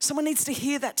 Someone needs to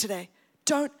hear that today.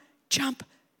 Don't jump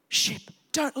ship.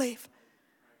 Don't leave.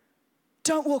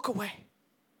 Don't walk away.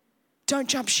 Don't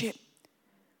jump ship.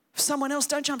 For someone else,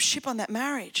 don't jump ship on that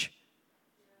marriage.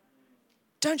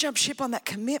 Don't jump ship on that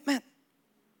commitment.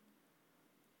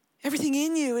 Everything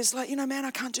in you is like, man,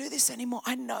 I can't do this anymore.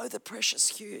 I know the pressure's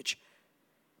huge,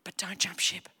 but don't jump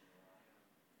ship.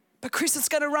 But Chris, it's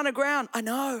going to run aground. I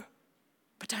know,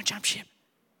 but don't jump ship.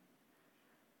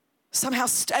 Somehow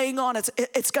staying on,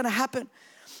 it's going to happen.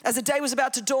 As the day was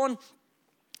about to dawn,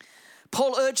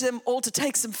 Paul urged them all to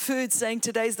take some food, saying,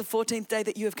 today is the 14th day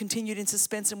that you have continued in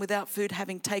suspense and without food,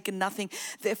 having taken nothing.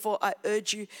 Therefore, I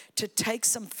urge you to take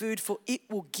some food, for it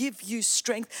will give you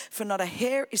strength. For not a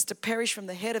hair is to perish from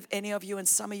the head of any of you, and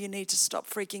some of you need to stop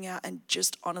freaking out and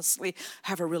just honestly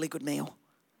have a really good meal.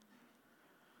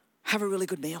 Have a really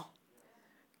good meal.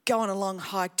 Go on a long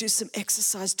hike, do some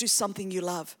exercise, do something you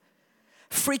love.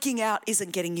 Freaking out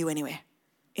isn't getting you anywhere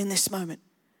in this moment.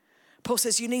 Paul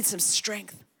says you need some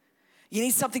strength. You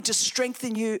need something to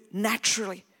strengthen you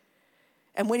naturally.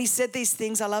 And when he said these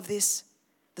things, I love this.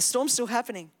 The storm's still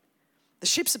happening. The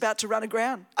ship's about to run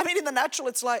aground. I mean, in the natural,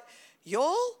 it's like,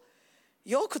 y'all,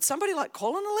 could somebody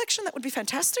call an election? That would be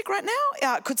fantastic right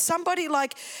now. Could somebody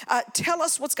tell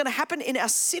us what's going to happen in our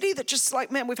city that just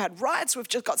man, we've had riots, we've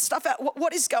just got stuff out.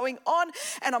 What is going on?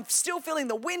 And I'm still feeling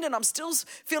the wind and I'm still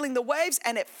feeling the waves,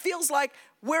 and it feels like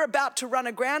we're about to run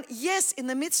aground. Yes, in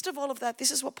the midst of all of that, this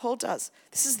is what Paul does.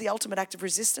 This is the ultimate act of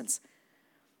resistance.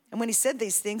 And when he said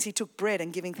these things, he took bread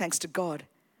and giving thanks to God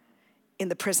in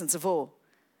the presence of all,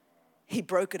 he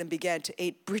broke it and began to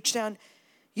eat. Bridgetown,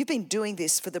 you've been doing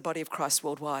this for the body of Christ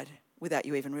worldwide without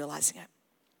you even realizing it.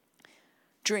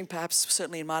 During perhaps,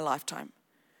 certainly in my lifetime,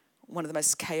 one of the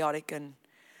most chaotic and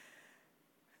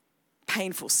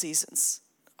painful seasons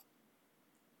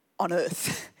on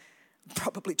earth.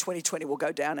 Probably 2020 will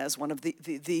go down as one of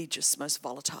the just most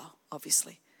volatile,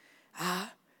 obviously,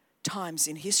 times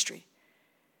in history.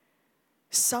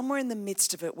 Somewhere in the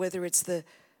midst of it, whether it's the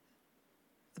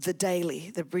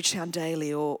daily, the Bridgetown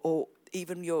Daily, or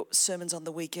even your sermons on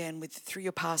the weekend through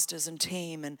your pastors and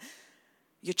team, and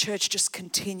your church just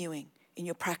continuing in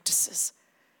your practices.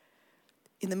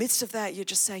 In the midst of that, you're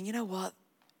just saying, you know what?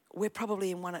 We're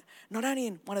probably not only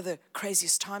in one of the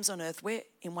craziest times on earth, we're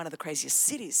in one of the craziest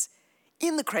cities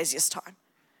in the craziest time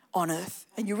on earth.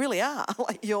 And you really are.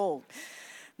 You'll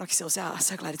knock yourselves out. I'm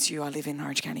so glad it's you. I live in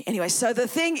Orange County. Anyway, so the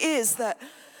thing is that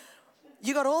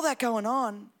you got all that going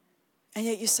on, and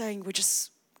yet you're saying we're just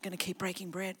going to keep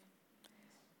breaking bread.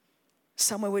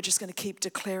 Somewhere we're just going to keep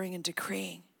declaring and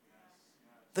decreeing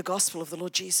the gospel of the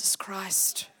Lord Jesus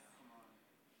Christ.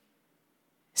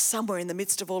 Somewhere in the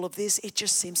midst of all of this, it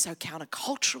just seems so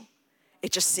countercultural.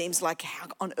 It just seems like, how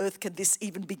on earth can this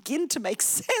even begin to make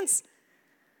sense?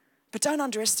 But don't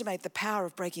underestimate the power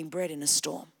of breaking bread in a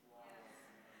storm.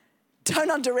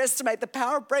 Don't underestimate the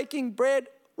power of breaking bread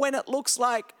when it looks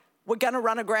like we're going to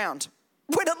run aground.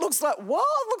 When it looks like, whoa,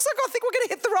 it looks like I think we're going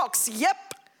to hit the rocks. Yep.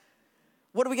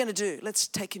 What are we going to do? Let's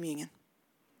take communion.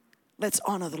 Let's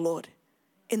honor the Lord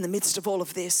in the midst of all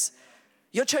of this.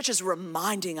 Your church is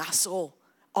reminding us all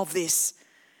of this.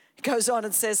 It goes on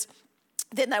and says,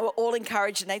 then they were all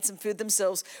encouraged and ate some food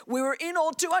themselves. We were in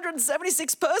all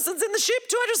 276 persons in the ship,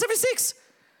 276.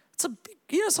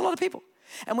 It's a lot of people.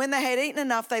 And when they had eaten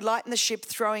enough, they lightened the ship,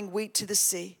 throwing wheat to the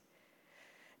sea.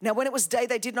 Now, when it was day,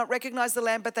 they did not recognize the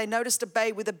land, but they noticed a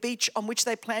bay with a beach on which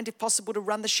they planned, if possible, to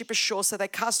run the ship ashore. So they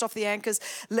cast off the anchors,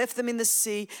 left them in the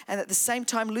sea, and at the same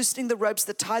time loosening the ropes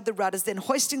that tied the rudders, then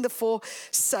hoisting the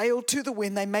foresail to the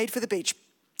wind, they made for the beach.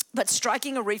 But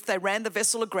striking a reef, they ran the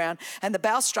vessel aground, and the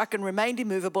bow struck and remained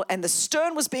immovable, and the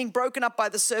stern was being broken up by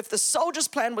the surf. The soldiers'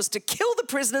 plan was to kill the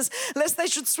prisoners, lest they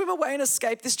should swim away and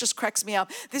escape. This just cracks me up.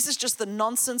 This is just the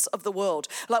nonsense of the world.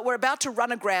 Like, we're about to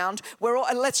run aground,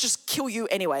 and let's just kill you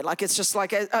anyway. Like, it's just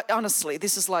like, honestly,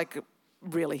 this is like,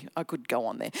 really, I could go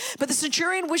on there. But the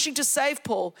centurion, wishing to save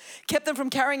Paul, kept them from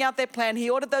carrying out their plan. He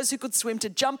ordered those who could swim to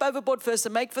jump overboard first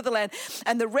and make for the land,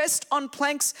 and the rest on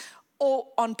planks or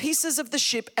on pieces of the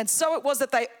ship. And so it was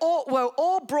that they were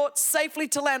all brought safely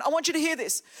to land. I want you to hear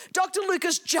this. Dr. Luke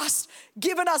has just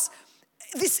given us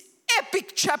this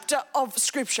epic chapter of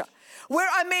scripture where,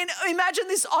 imagine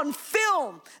this on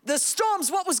film, the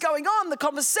storms, what was going on, the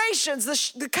conversations,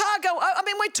 the cargo.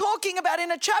 We're talking about,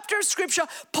 in a chapter of scripture,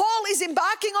 Paul is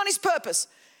embarking on his purpose.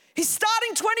 He's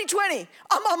starting 2020.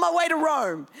 I'm on my way to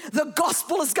Rome. The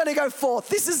gospel is going to go forth.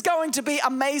 This is going to be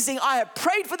amazing. I have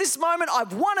prayed for this moment.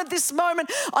 I've wanted this moment.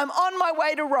 I'm on my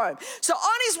way to Rome. So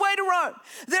on his way to Rome,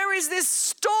 there is this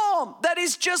storm that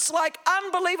is just like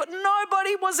unbelievable.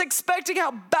 Nobody was expecting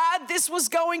how bad this was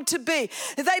going to be.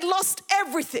 They lost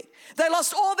everything. They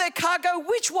lost all their cargo,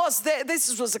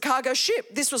 this was a cargo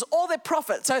ship. This was all their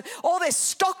profit. So all their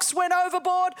stocks went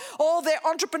overboard. All their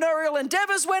entrepreneurial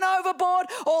endeavors went overboard.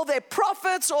 All their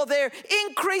profits, or their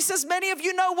increases. Many of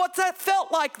you know what that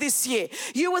felt like this year.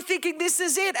 You were thinking this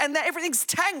is it, and that everything's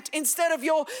tanked instead of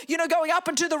your, going up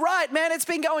and to the right. Man, it's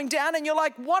been going down, and you're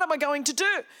like, what am I going to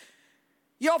do?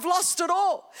 You've lost it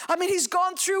all. He's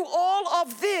gone through all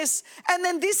of this, and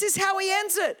then this is how he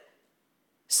ends it.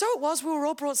 So it was, we were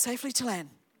all brought safely to land.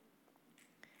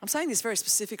 I'm saying this very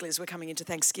specifically as we're coming into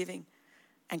Thanksgiving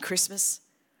and Christmas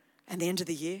and the end of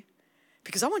the year,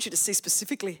 because I want you to see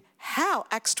specifically how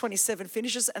Acts 27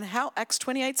 finishes and how Acts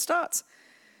 28 starts.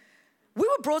 We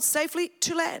were brought safely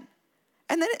to land.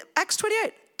 And then Acts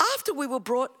 28, after we were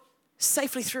brought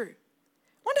safely through.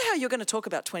 Wonder how you're going to talk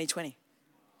about 2020.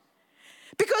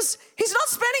 Because he's not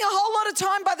spending a whole lot of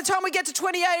time by the time we get to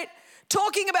 28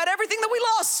 talking about everything that we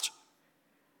lost.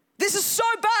 This is so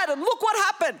bad, and look what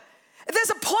happened. There's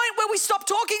a point where we stop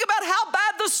talking about how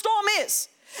bad the storm is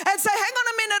and say, hang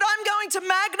on a minute, I'm going to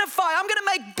magnify, I'm going to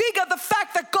make bigger the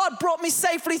fact that God brought me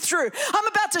safely through. I'm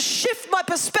about to shift my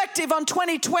perspective on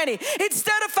 2020.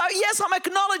 Instead of, yes, I'm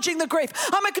acknowledging the grief,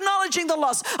 I'm acknowledging the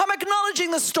loss, I'm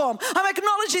acknowledging the storm, I'm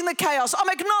acknowledging the chaos, I'm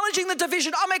acknowledging the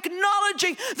division, I'm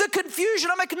acknowledging the confusion,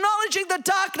 I'm acknowledging the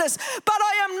darkness, but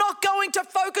I am not going to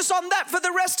focus on that for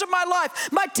the rest of my life.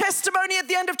 My testimony at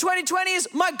the end of 2020 is,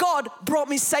 my God brought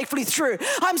me safely through.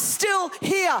 I'm still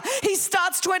here. He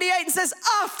starts 28 and says,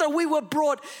 after we were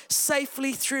brought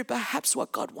safely through. Perhaps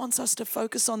what God wants us to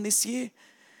focus on this year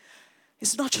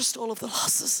is not just all of the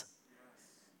losses,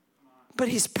 but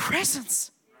his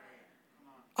presence.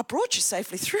 I brought you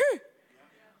safely through.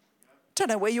 Don't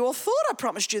know where you all thought I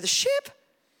promised you the ship.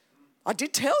 I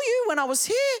did tell you when I was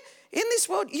here in this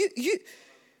world, you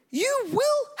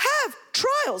will have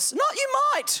trials. Not you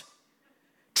might.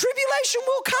 Tribulation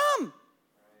will come.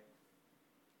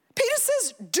 Peter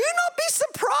says, do not be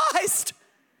surprised.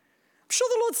 I'm sure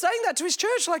the Lord's saying that to his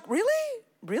church, like, really?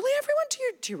 Really, everyone?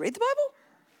 Do you read the Bible?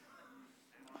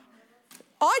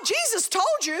 Jesus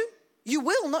told you, you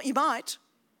will, not you might.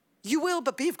 You will,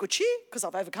 but be of good cheer, because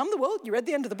I've overcome the world. You read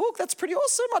the end of the book. That's pretty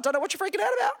awesome. I don't know what you're freaking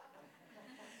out about.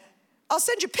 I'll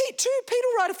send you Pete too. Pete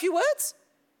will write a few words.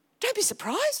 Don't be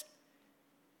surprised.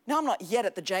 Now, I'm not yet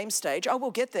at the James stage. I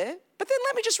will get there. But then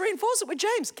let me just reinforce it with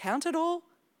James. Count it all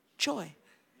joy.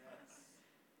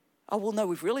 I will know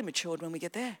we've really matured when we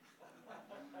get there.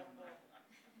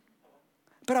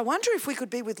 But I wonder if we could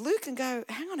be with Luke and go,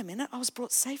 hang on a minute, I was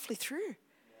brought safely through.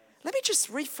 Let me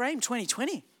just reframe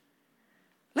 2020.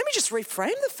 Let me just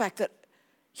reframe the fact that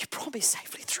you brought me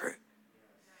safely through.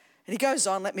 And he goes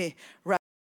on, let me wrap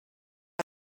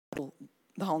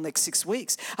the whole next 6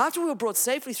 weeks. After we were brought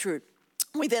safely through,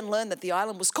 we then learned that the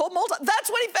island was called Malta.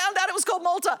 That's when he found out it was called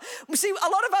Malta. We see, a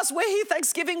lot of us, we're here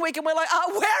Thanksgiving week and we're like,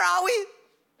 where are we?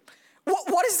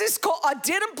 What is this called? I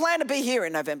didn't plan to be here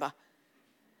in November.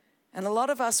 And a lot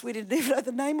of us, we didn't even know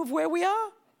the name of where we are.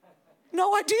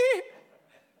 No idea.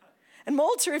 And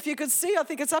Malta, if you could see, I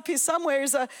think it's up here somewhere,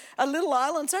 is a little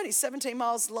island. It's only 17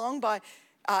 miles long by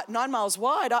 9 miles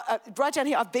wide. Right down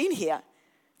here, I've been here.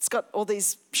 It's got all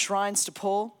these shrines to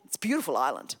Paul. It's a beautiful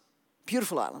island.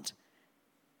 Beautiful island.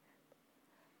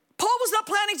 Paul was not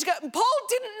planning to go. Paul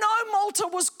didn't know Malta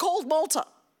was called Malta.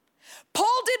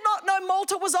 Paul did not know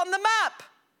Malta was on the map.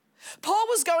 Paul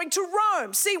was going to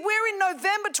Rome. See, we're in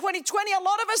November 2020. A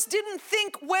lot of us didn't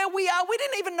think where we are. We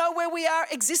didn't even know where we are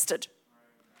existed.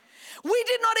 We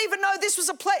did not even know this was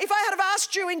a place. If I had have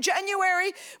asked you in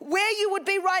January where you would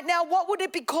be right now, what would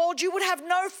it be called? You would have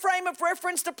no frame of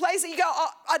reference to place that you go, oh,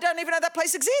 I don't even know that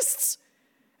place exists.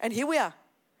 And here we are.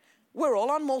 We're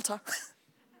all on Malta.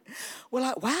 We're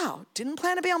like, wow, didn't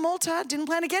plan to be on Malta, didn't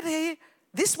plan to get here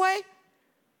this way.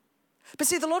 But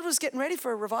see, the Lord was getting ready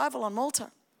for a revival on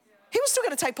Malta. He was still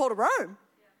going to take Paul to Rome.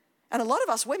 And a lot of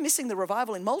us, we're missing the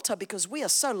revival in Malta because we are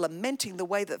so lamenting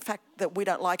the fact that we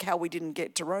don't like how we didn't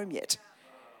get to Rome yet.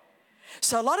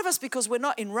 So a lot of us, because we're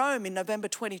not in Rome in November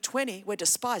 2020, we're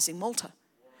despising Malta.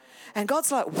 And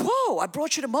God's like, whoa, I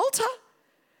brought you to Malta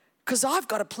because I've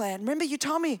got a plan. Remember you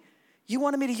told me you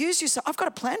wanted me to use you, so I've got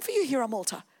a plan for you here on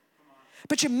Malta.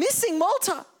 But you're missing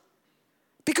Malta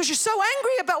because you're so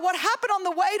angry about what happened on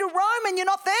the way to Rome and you're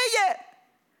not there yet.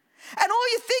 And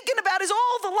all you're thinking about is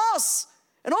all the loss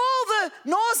and all the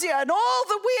nausea and all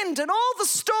the wind and all the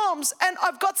storms. And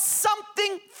I've got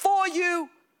something for you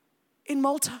in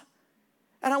Malta.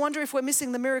 And I wonder if we're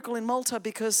missing the miracle in Malta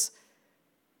because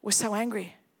we're so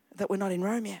angry that we're not in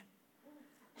Rome yet.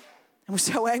 And we're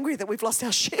so angry that we've lost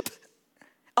our ship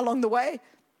along the way.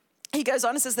 He goes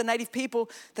on and says the native people,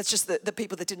 that's just the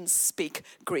people that didn't speak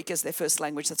Greek as their first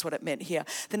language, that's what it meant here.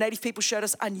 The native people showed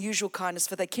us unusual kindness,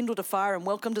 for they kindled a fire and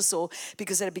welcomed us all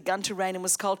because it had begun to rain and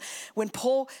was cold. When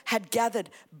Paul had gathered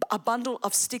a bundle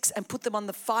of sticks and put them on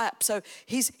the fire, so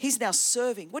he's now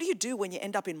serving. What do you do when you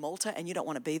end up in Malta and you don't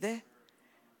want to be there?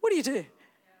 What do you do?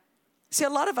 See, a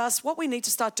lot of us, what we need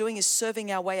to start doing is serving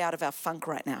our way out of our funk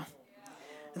right now.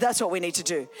 That's what we need to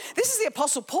do. This is the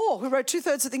Apostle Paul who wrote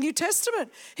 2/3 of the New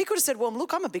Testament. He could have said, well,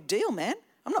 look, I'm a big deal, man.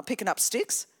 I'm not picking up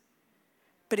sticks.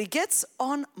 But he gets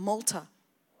on Malta.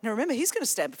 Now remember, he's going to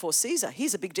stand before Caesar.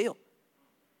 He's a big deal.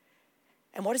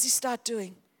 And what does he start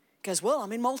doing? He goes, well,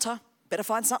 I'm in Malta. Better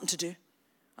find something to do.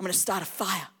 I'm going to start a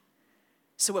fire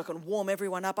so we can warm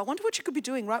everyone up. I wonder what you could be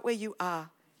doing right where you are.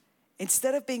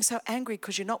 Instead of being so angry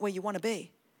because you're not where you want to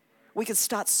be, we can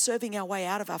start serving our way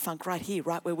out of our funk right here,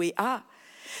 right where we are.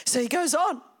 So he goes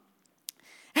on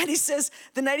and he says,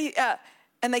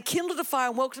 and they kindled a fire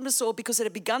and welcomed us all because it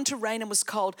had begun to rain and was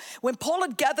cold. When Paul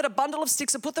had gathered a bundle of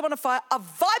sticks and put them on a fire, a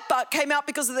viper came out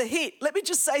because of the heat. Let me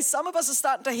just say, some of us are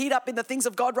starting to heat up in the things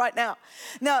of God right now.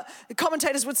 Now, the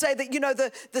commentators would say that, you know,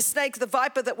 the snake, the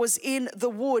viper that was in the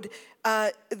wood,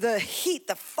 the heat,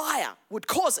 the fire would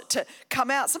cause it to come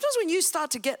out. Sometimes when you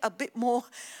start to get a bit more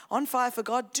on fire for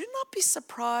God, do not be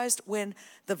surprised when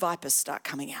the vipers start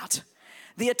coming out.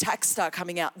 The attacks start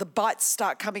coming out. The bites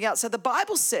start coming out. So the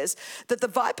Bible says that the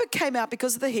viper came out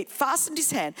because of the heat, fastened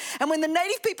his hand. And when the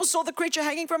native people saw the creature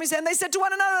hanging from his hand, they said to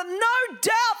one another, no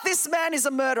doubt this man is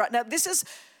a murderer. Now, this is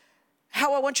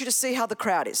how I want you to see how the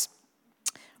crowd is.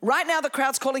 Right now, the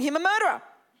crowd's calling him a murderer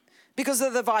because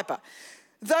of the viper.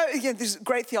 Though, again, there's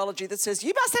great theology that says,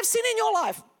 you must have sin in your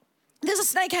life. There's a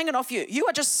snake hanging off you. You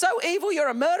are just so evil. You're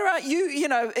a murderer. You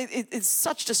know, it's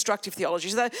such destructive theology.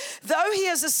 So though he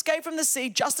has escaped from the sea,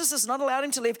 justice has not allowed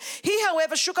him to live. He,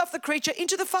 however, shook off the creature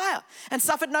into the fire and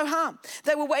suffered no harm.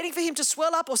 They were waiting for him to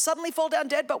swell up or suddenly fall down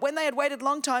dead, but when they had waited a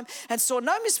long time and saw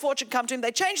no misfortune come to him,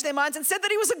 they changed their minds and said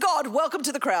that he was a god. Welcome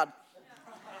to the crowd.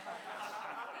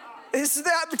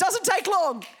 It doesn't take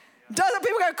long.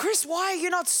 People go, Chris, why are you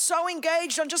not so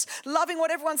engaged on just loving what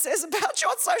everyone says about you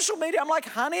on social media? I'm like,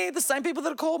 honey, the same people that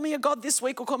have called me a god this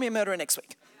week will call me a murderer next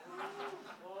week.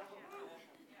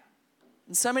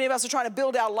 And so many of us are trying to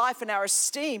build our life and our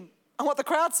esteem on what the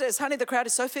crowd says. Honey, the crowd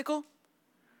is so fickle.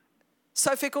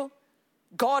 So fickle.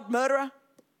 God, murderer.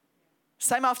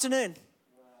 Same afternoon. And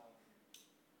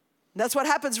that's what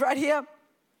happens right here.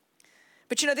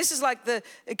 But you know, this is like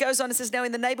it goes on and says, now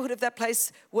in the neighborhood of that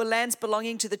place were lands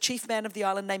belonging to the chief man of the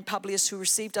island named Publius, who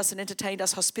received us and entertained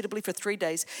us hospitably for 3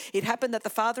 days. It happened that the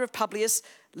father of Publius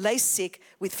lay sick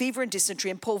with fever and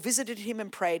dysentery, and Paul visited him and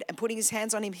prayed, and putting his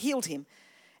hands on him, healed him.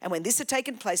 And when this had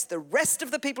taken place, the rest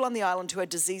of the people on the island who had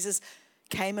diseases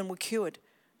came and were cured.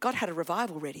 God had a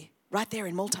revival ready right there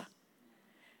in Malta.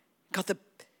 Got the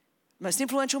most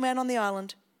influential man on the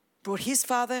island, brought his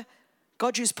father.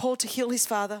 God used Paul to heal his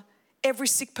father. Every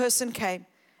sick person came.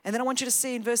 And then I want you to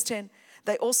see in verse 10,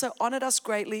 they also honored us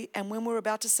greatly, and when we were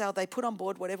about to sail, they put on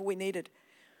board whatever we needed.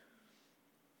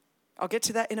 I'll get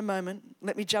to that in a moment.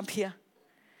 Let me jump here.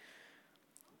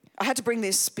 I had to bring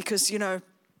this because, you know,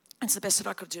 it's the best that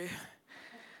I could do.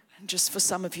 And just for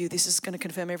some of you, this is going to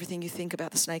confirm everything you think about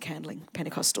the snake handling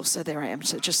Pentecostal. So there I am.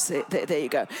 So just there you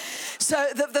go. So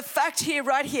the fact here,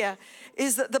 right here,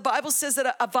 is that the Bible says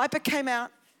that a viper came out,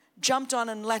 jumped on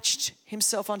and latched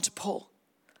himself onto Paul.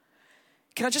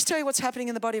 Can I just tell you what's happening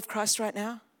in the body of Christ right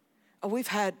now? Oh, we've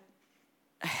had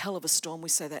a hell of a storm. We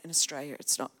say that in Australia.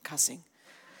 It's not cussing.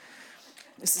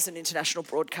 This is an international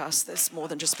broadcast. There's more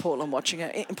than just Portland watching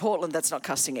it. In Portland, that's not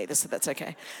cussing either, so that's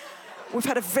okay. We've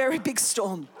had a very big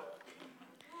storm.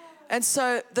 And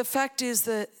so the fact is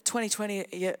that 2020,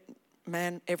 yeah,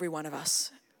 man, every one of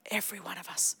us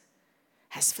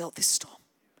has felt this storm.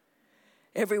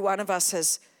 Every one of us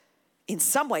has, in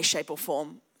some way, shape or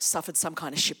form, suffered some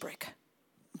kind of shipwreck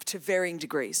to varying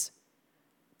degrees.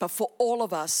 But for all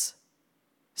of us,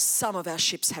 some of our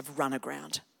ships have run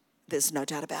aground. There's no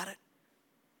doubt about it.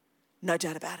 No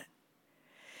doubt about it.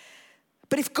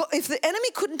 But if the enemy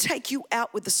couldn't take you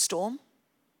out with the storm,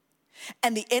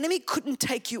 and the enemy couldn't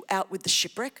take you out with the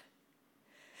shipwreck,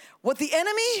 what the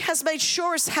enemy has made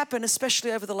sure has happened,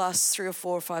 especially over the last 3 or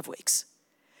 4 or 5 weeks,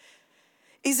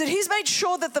 is that he's made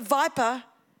sure that the viper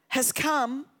has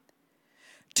come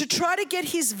to try to get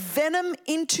his venom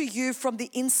into you from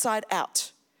the inside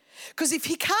out. Because if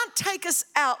he can't take us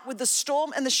out with the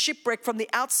storm and the shipwreck from the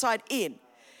outside in,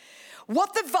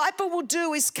 what the viper will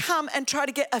do is come and try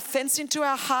to get offense into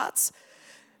our hearts,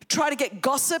 try to get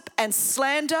gossip and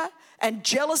slander and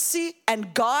jealousy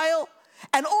and guile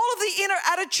and all of the inner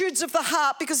attitudes of the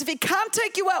heart, because if he can't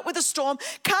take you out with a storm,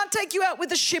 can't take you out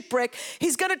with a shipwreck,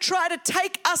 he's going to try to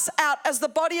take us out as the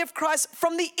body of Christ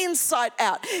from the inside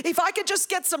out. If I could just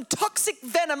get some toxic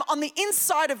venom on the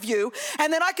inside of you,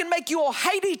 and then I can make you all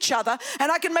hate each other,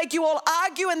 and I can make you all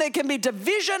argue, and there can be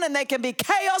division, and there can be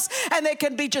chaos, and there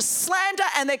can be just slander,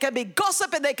 and there can be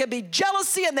gossip, and there can be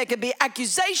jealousy, and there can be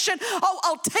accusation. Oh,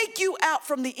 I'll take you out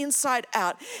from the inside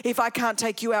out if I can't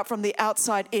take you out from the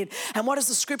outside in. And what does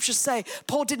the scripture say?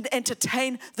 Paul didn't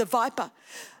entertain the viper.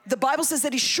 The Bible says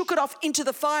that he shook it off into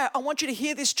the fire. I want you to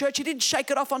hear this, church. He didn't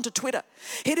shake it off onto Twitter.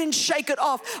 He didn't shake it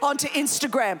off onto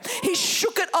Instagram. He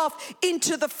shook it off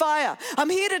into the fire. I'm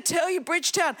here to tell you,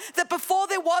 Bridgetown, that before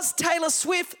there was Taylor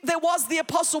Swift, there was the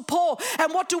Apostle Paul.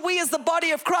 And what do we as the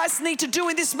body of Christ need to do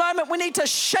in this moment? We need to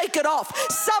shake it off.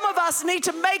 Some of us need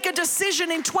to make a decision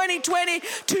in 2020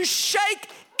 to shake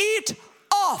it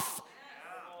off.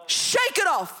 Shake it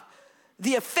off.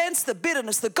 The offense, the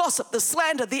bitterness, the gossip, the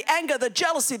slander, the anger, the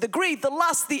jealousy, the greed, the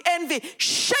lust, the envy.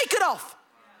 Shake it off.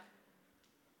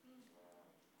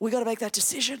 We got to make that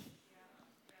decision.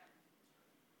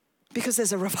 Because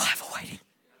there's a revival waiting.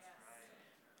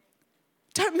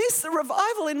 Don't miss the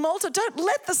revival in Malta. Don't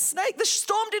let the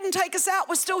storm didn't take us out.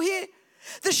 We're still here.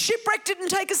 The shipwreck didn't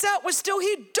take us out. We're still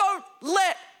here. Don't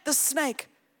let the snake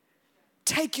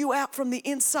take you out from the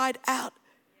inside out.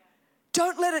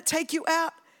 Don't let it take you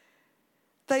out.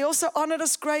 They also honored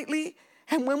us greatly.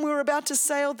 And when we were about to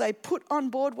sail, they put on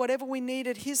board whatever we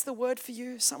needed. Here's the word for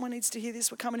you. Someone needs to hear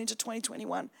this. We're coming into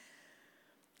 2021.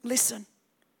 Listen,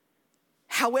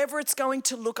 however it's going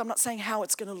to look, I'm not saying how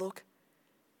it's going to look.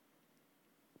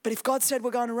 But if God said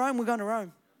we're going to Rome, we're going to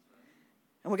Rome.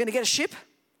 And we're going to get a ship.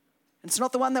 And it's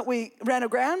not the one that we ran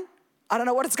aground. I don't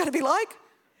know what it's going to be like.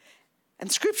 And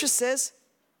scripture says,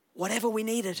 whatever we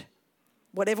needed.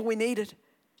 Whatever we needed.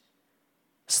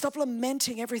 Stop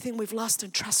lamenting everything we've lost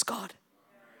and trust God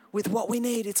with what we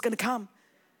need. It's going to come.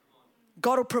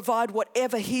 God will provide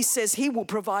whatever He says He will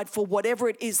provide for whatever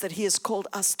it is that He has called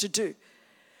us to do.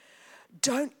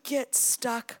 Don't get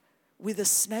stuck with a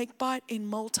snake bite in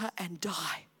Malta and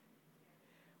die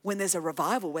when there's a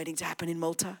revival waiting to happen in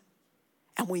Malta.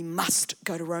 And we must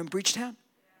go to Rome, Bridgetown.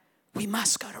 We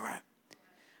must go to Rome.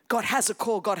 God has a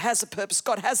call. God has a purpose.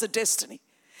 God has a destiny.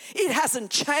 It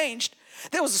hasn't changed.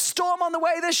 There was a storm on the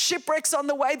way. There's shipwrecks on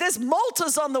the way. There's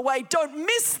Maltas on the way. Don't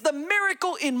miss the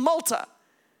miracle in Malta,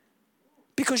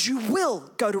 because you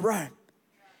will go to Rome.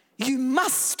 You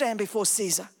must stand before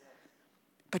Caesar.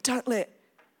 But don't let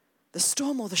the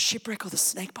storm or the shipwreck or the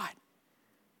snake bite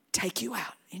take you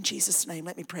out. In Jesus' name,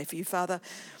 let me pray for you. Father,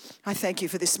 I thank you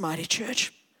for this mighty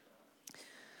church.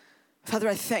 Father,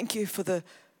 I thank you for the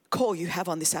call you have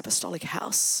on this apostolic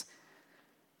house.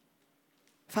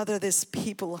 Father, there's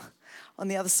people on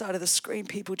the other side of the screen,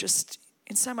 people just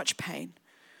in so much pain,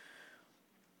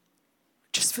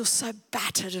 just feel so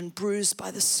battered and bruised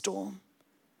by the storm.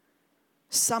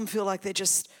 Some feel like they're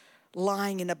just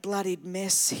lying in a bloodied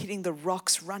mess, hitting the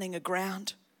rocks, running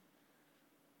aground.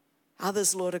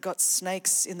 Others, Lord, have got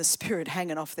snakes in the spirit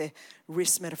hanging off their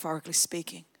wrists, metaphorically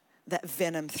speaking, that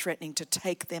venom threatening to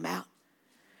take them out.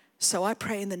 So I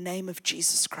pray in the name of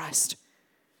Jesus Christ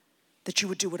that you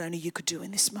would do what only you could do in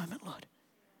this moment, Lord.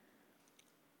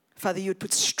 Father, you would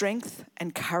put strength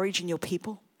and courage in your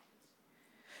people.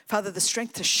 Father, the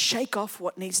strength to shake off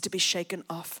what needs to be shaken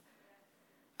off.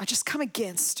 I just come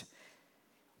against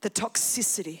the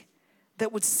toxicity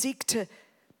that would seek to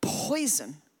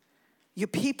poison your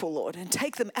people, Lord, and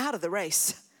take them out of the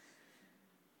race.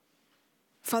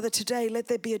 Father, today, let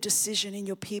there be a decision in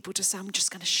your people to say, I'm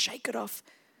just going to shake it off.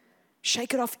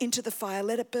 Shake it off into the fire.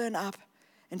 Let it burn up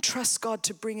and trust God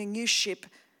to bring a new ship,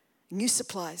 new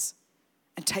supplies,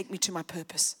 and take me to my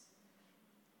purpose.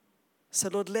 So,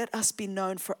 Lord, let us be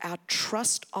known for our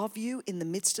trust of you in the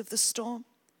midst of the storm,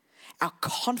 our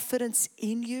confidence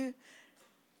in you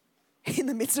in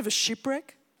the midst of a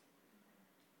shipwreck,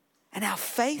 and our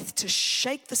faith to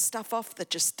shake the stuff off that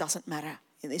just doesn't matter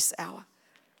in this hour.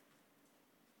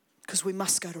 Because we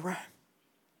must go to Rome.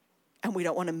 And we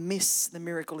don't want to miss the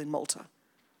miracle in Malta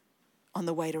on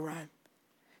the way to Rome.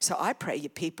 So I pray you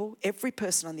people, every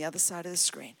person on the other side of the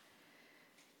screen,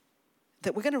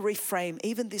 that we're going to reframe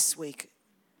even this week.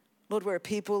 Lord, we're a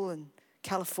people in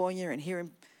California and here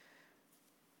in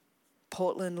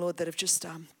Portland, Lord, that have just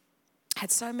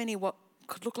had so many what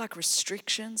could look like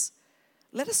restrictions.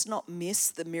 Let us not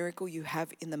miss the miracle you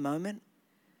have in the moment.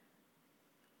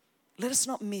 Let us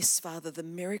not miss, Father, the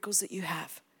miracles that you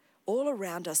have all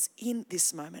around us in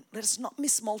this moment. Let us not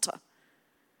miss Malta,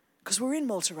 because we're in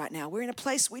Malta right now. We're in a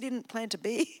place we didn't plan to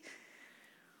be,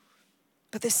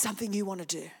 but there's something you want to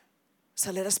do.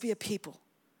 So let us be a people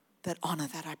that honor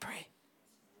that, I pray.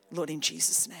 Lord, in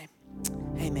Jesus' name,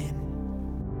 amen.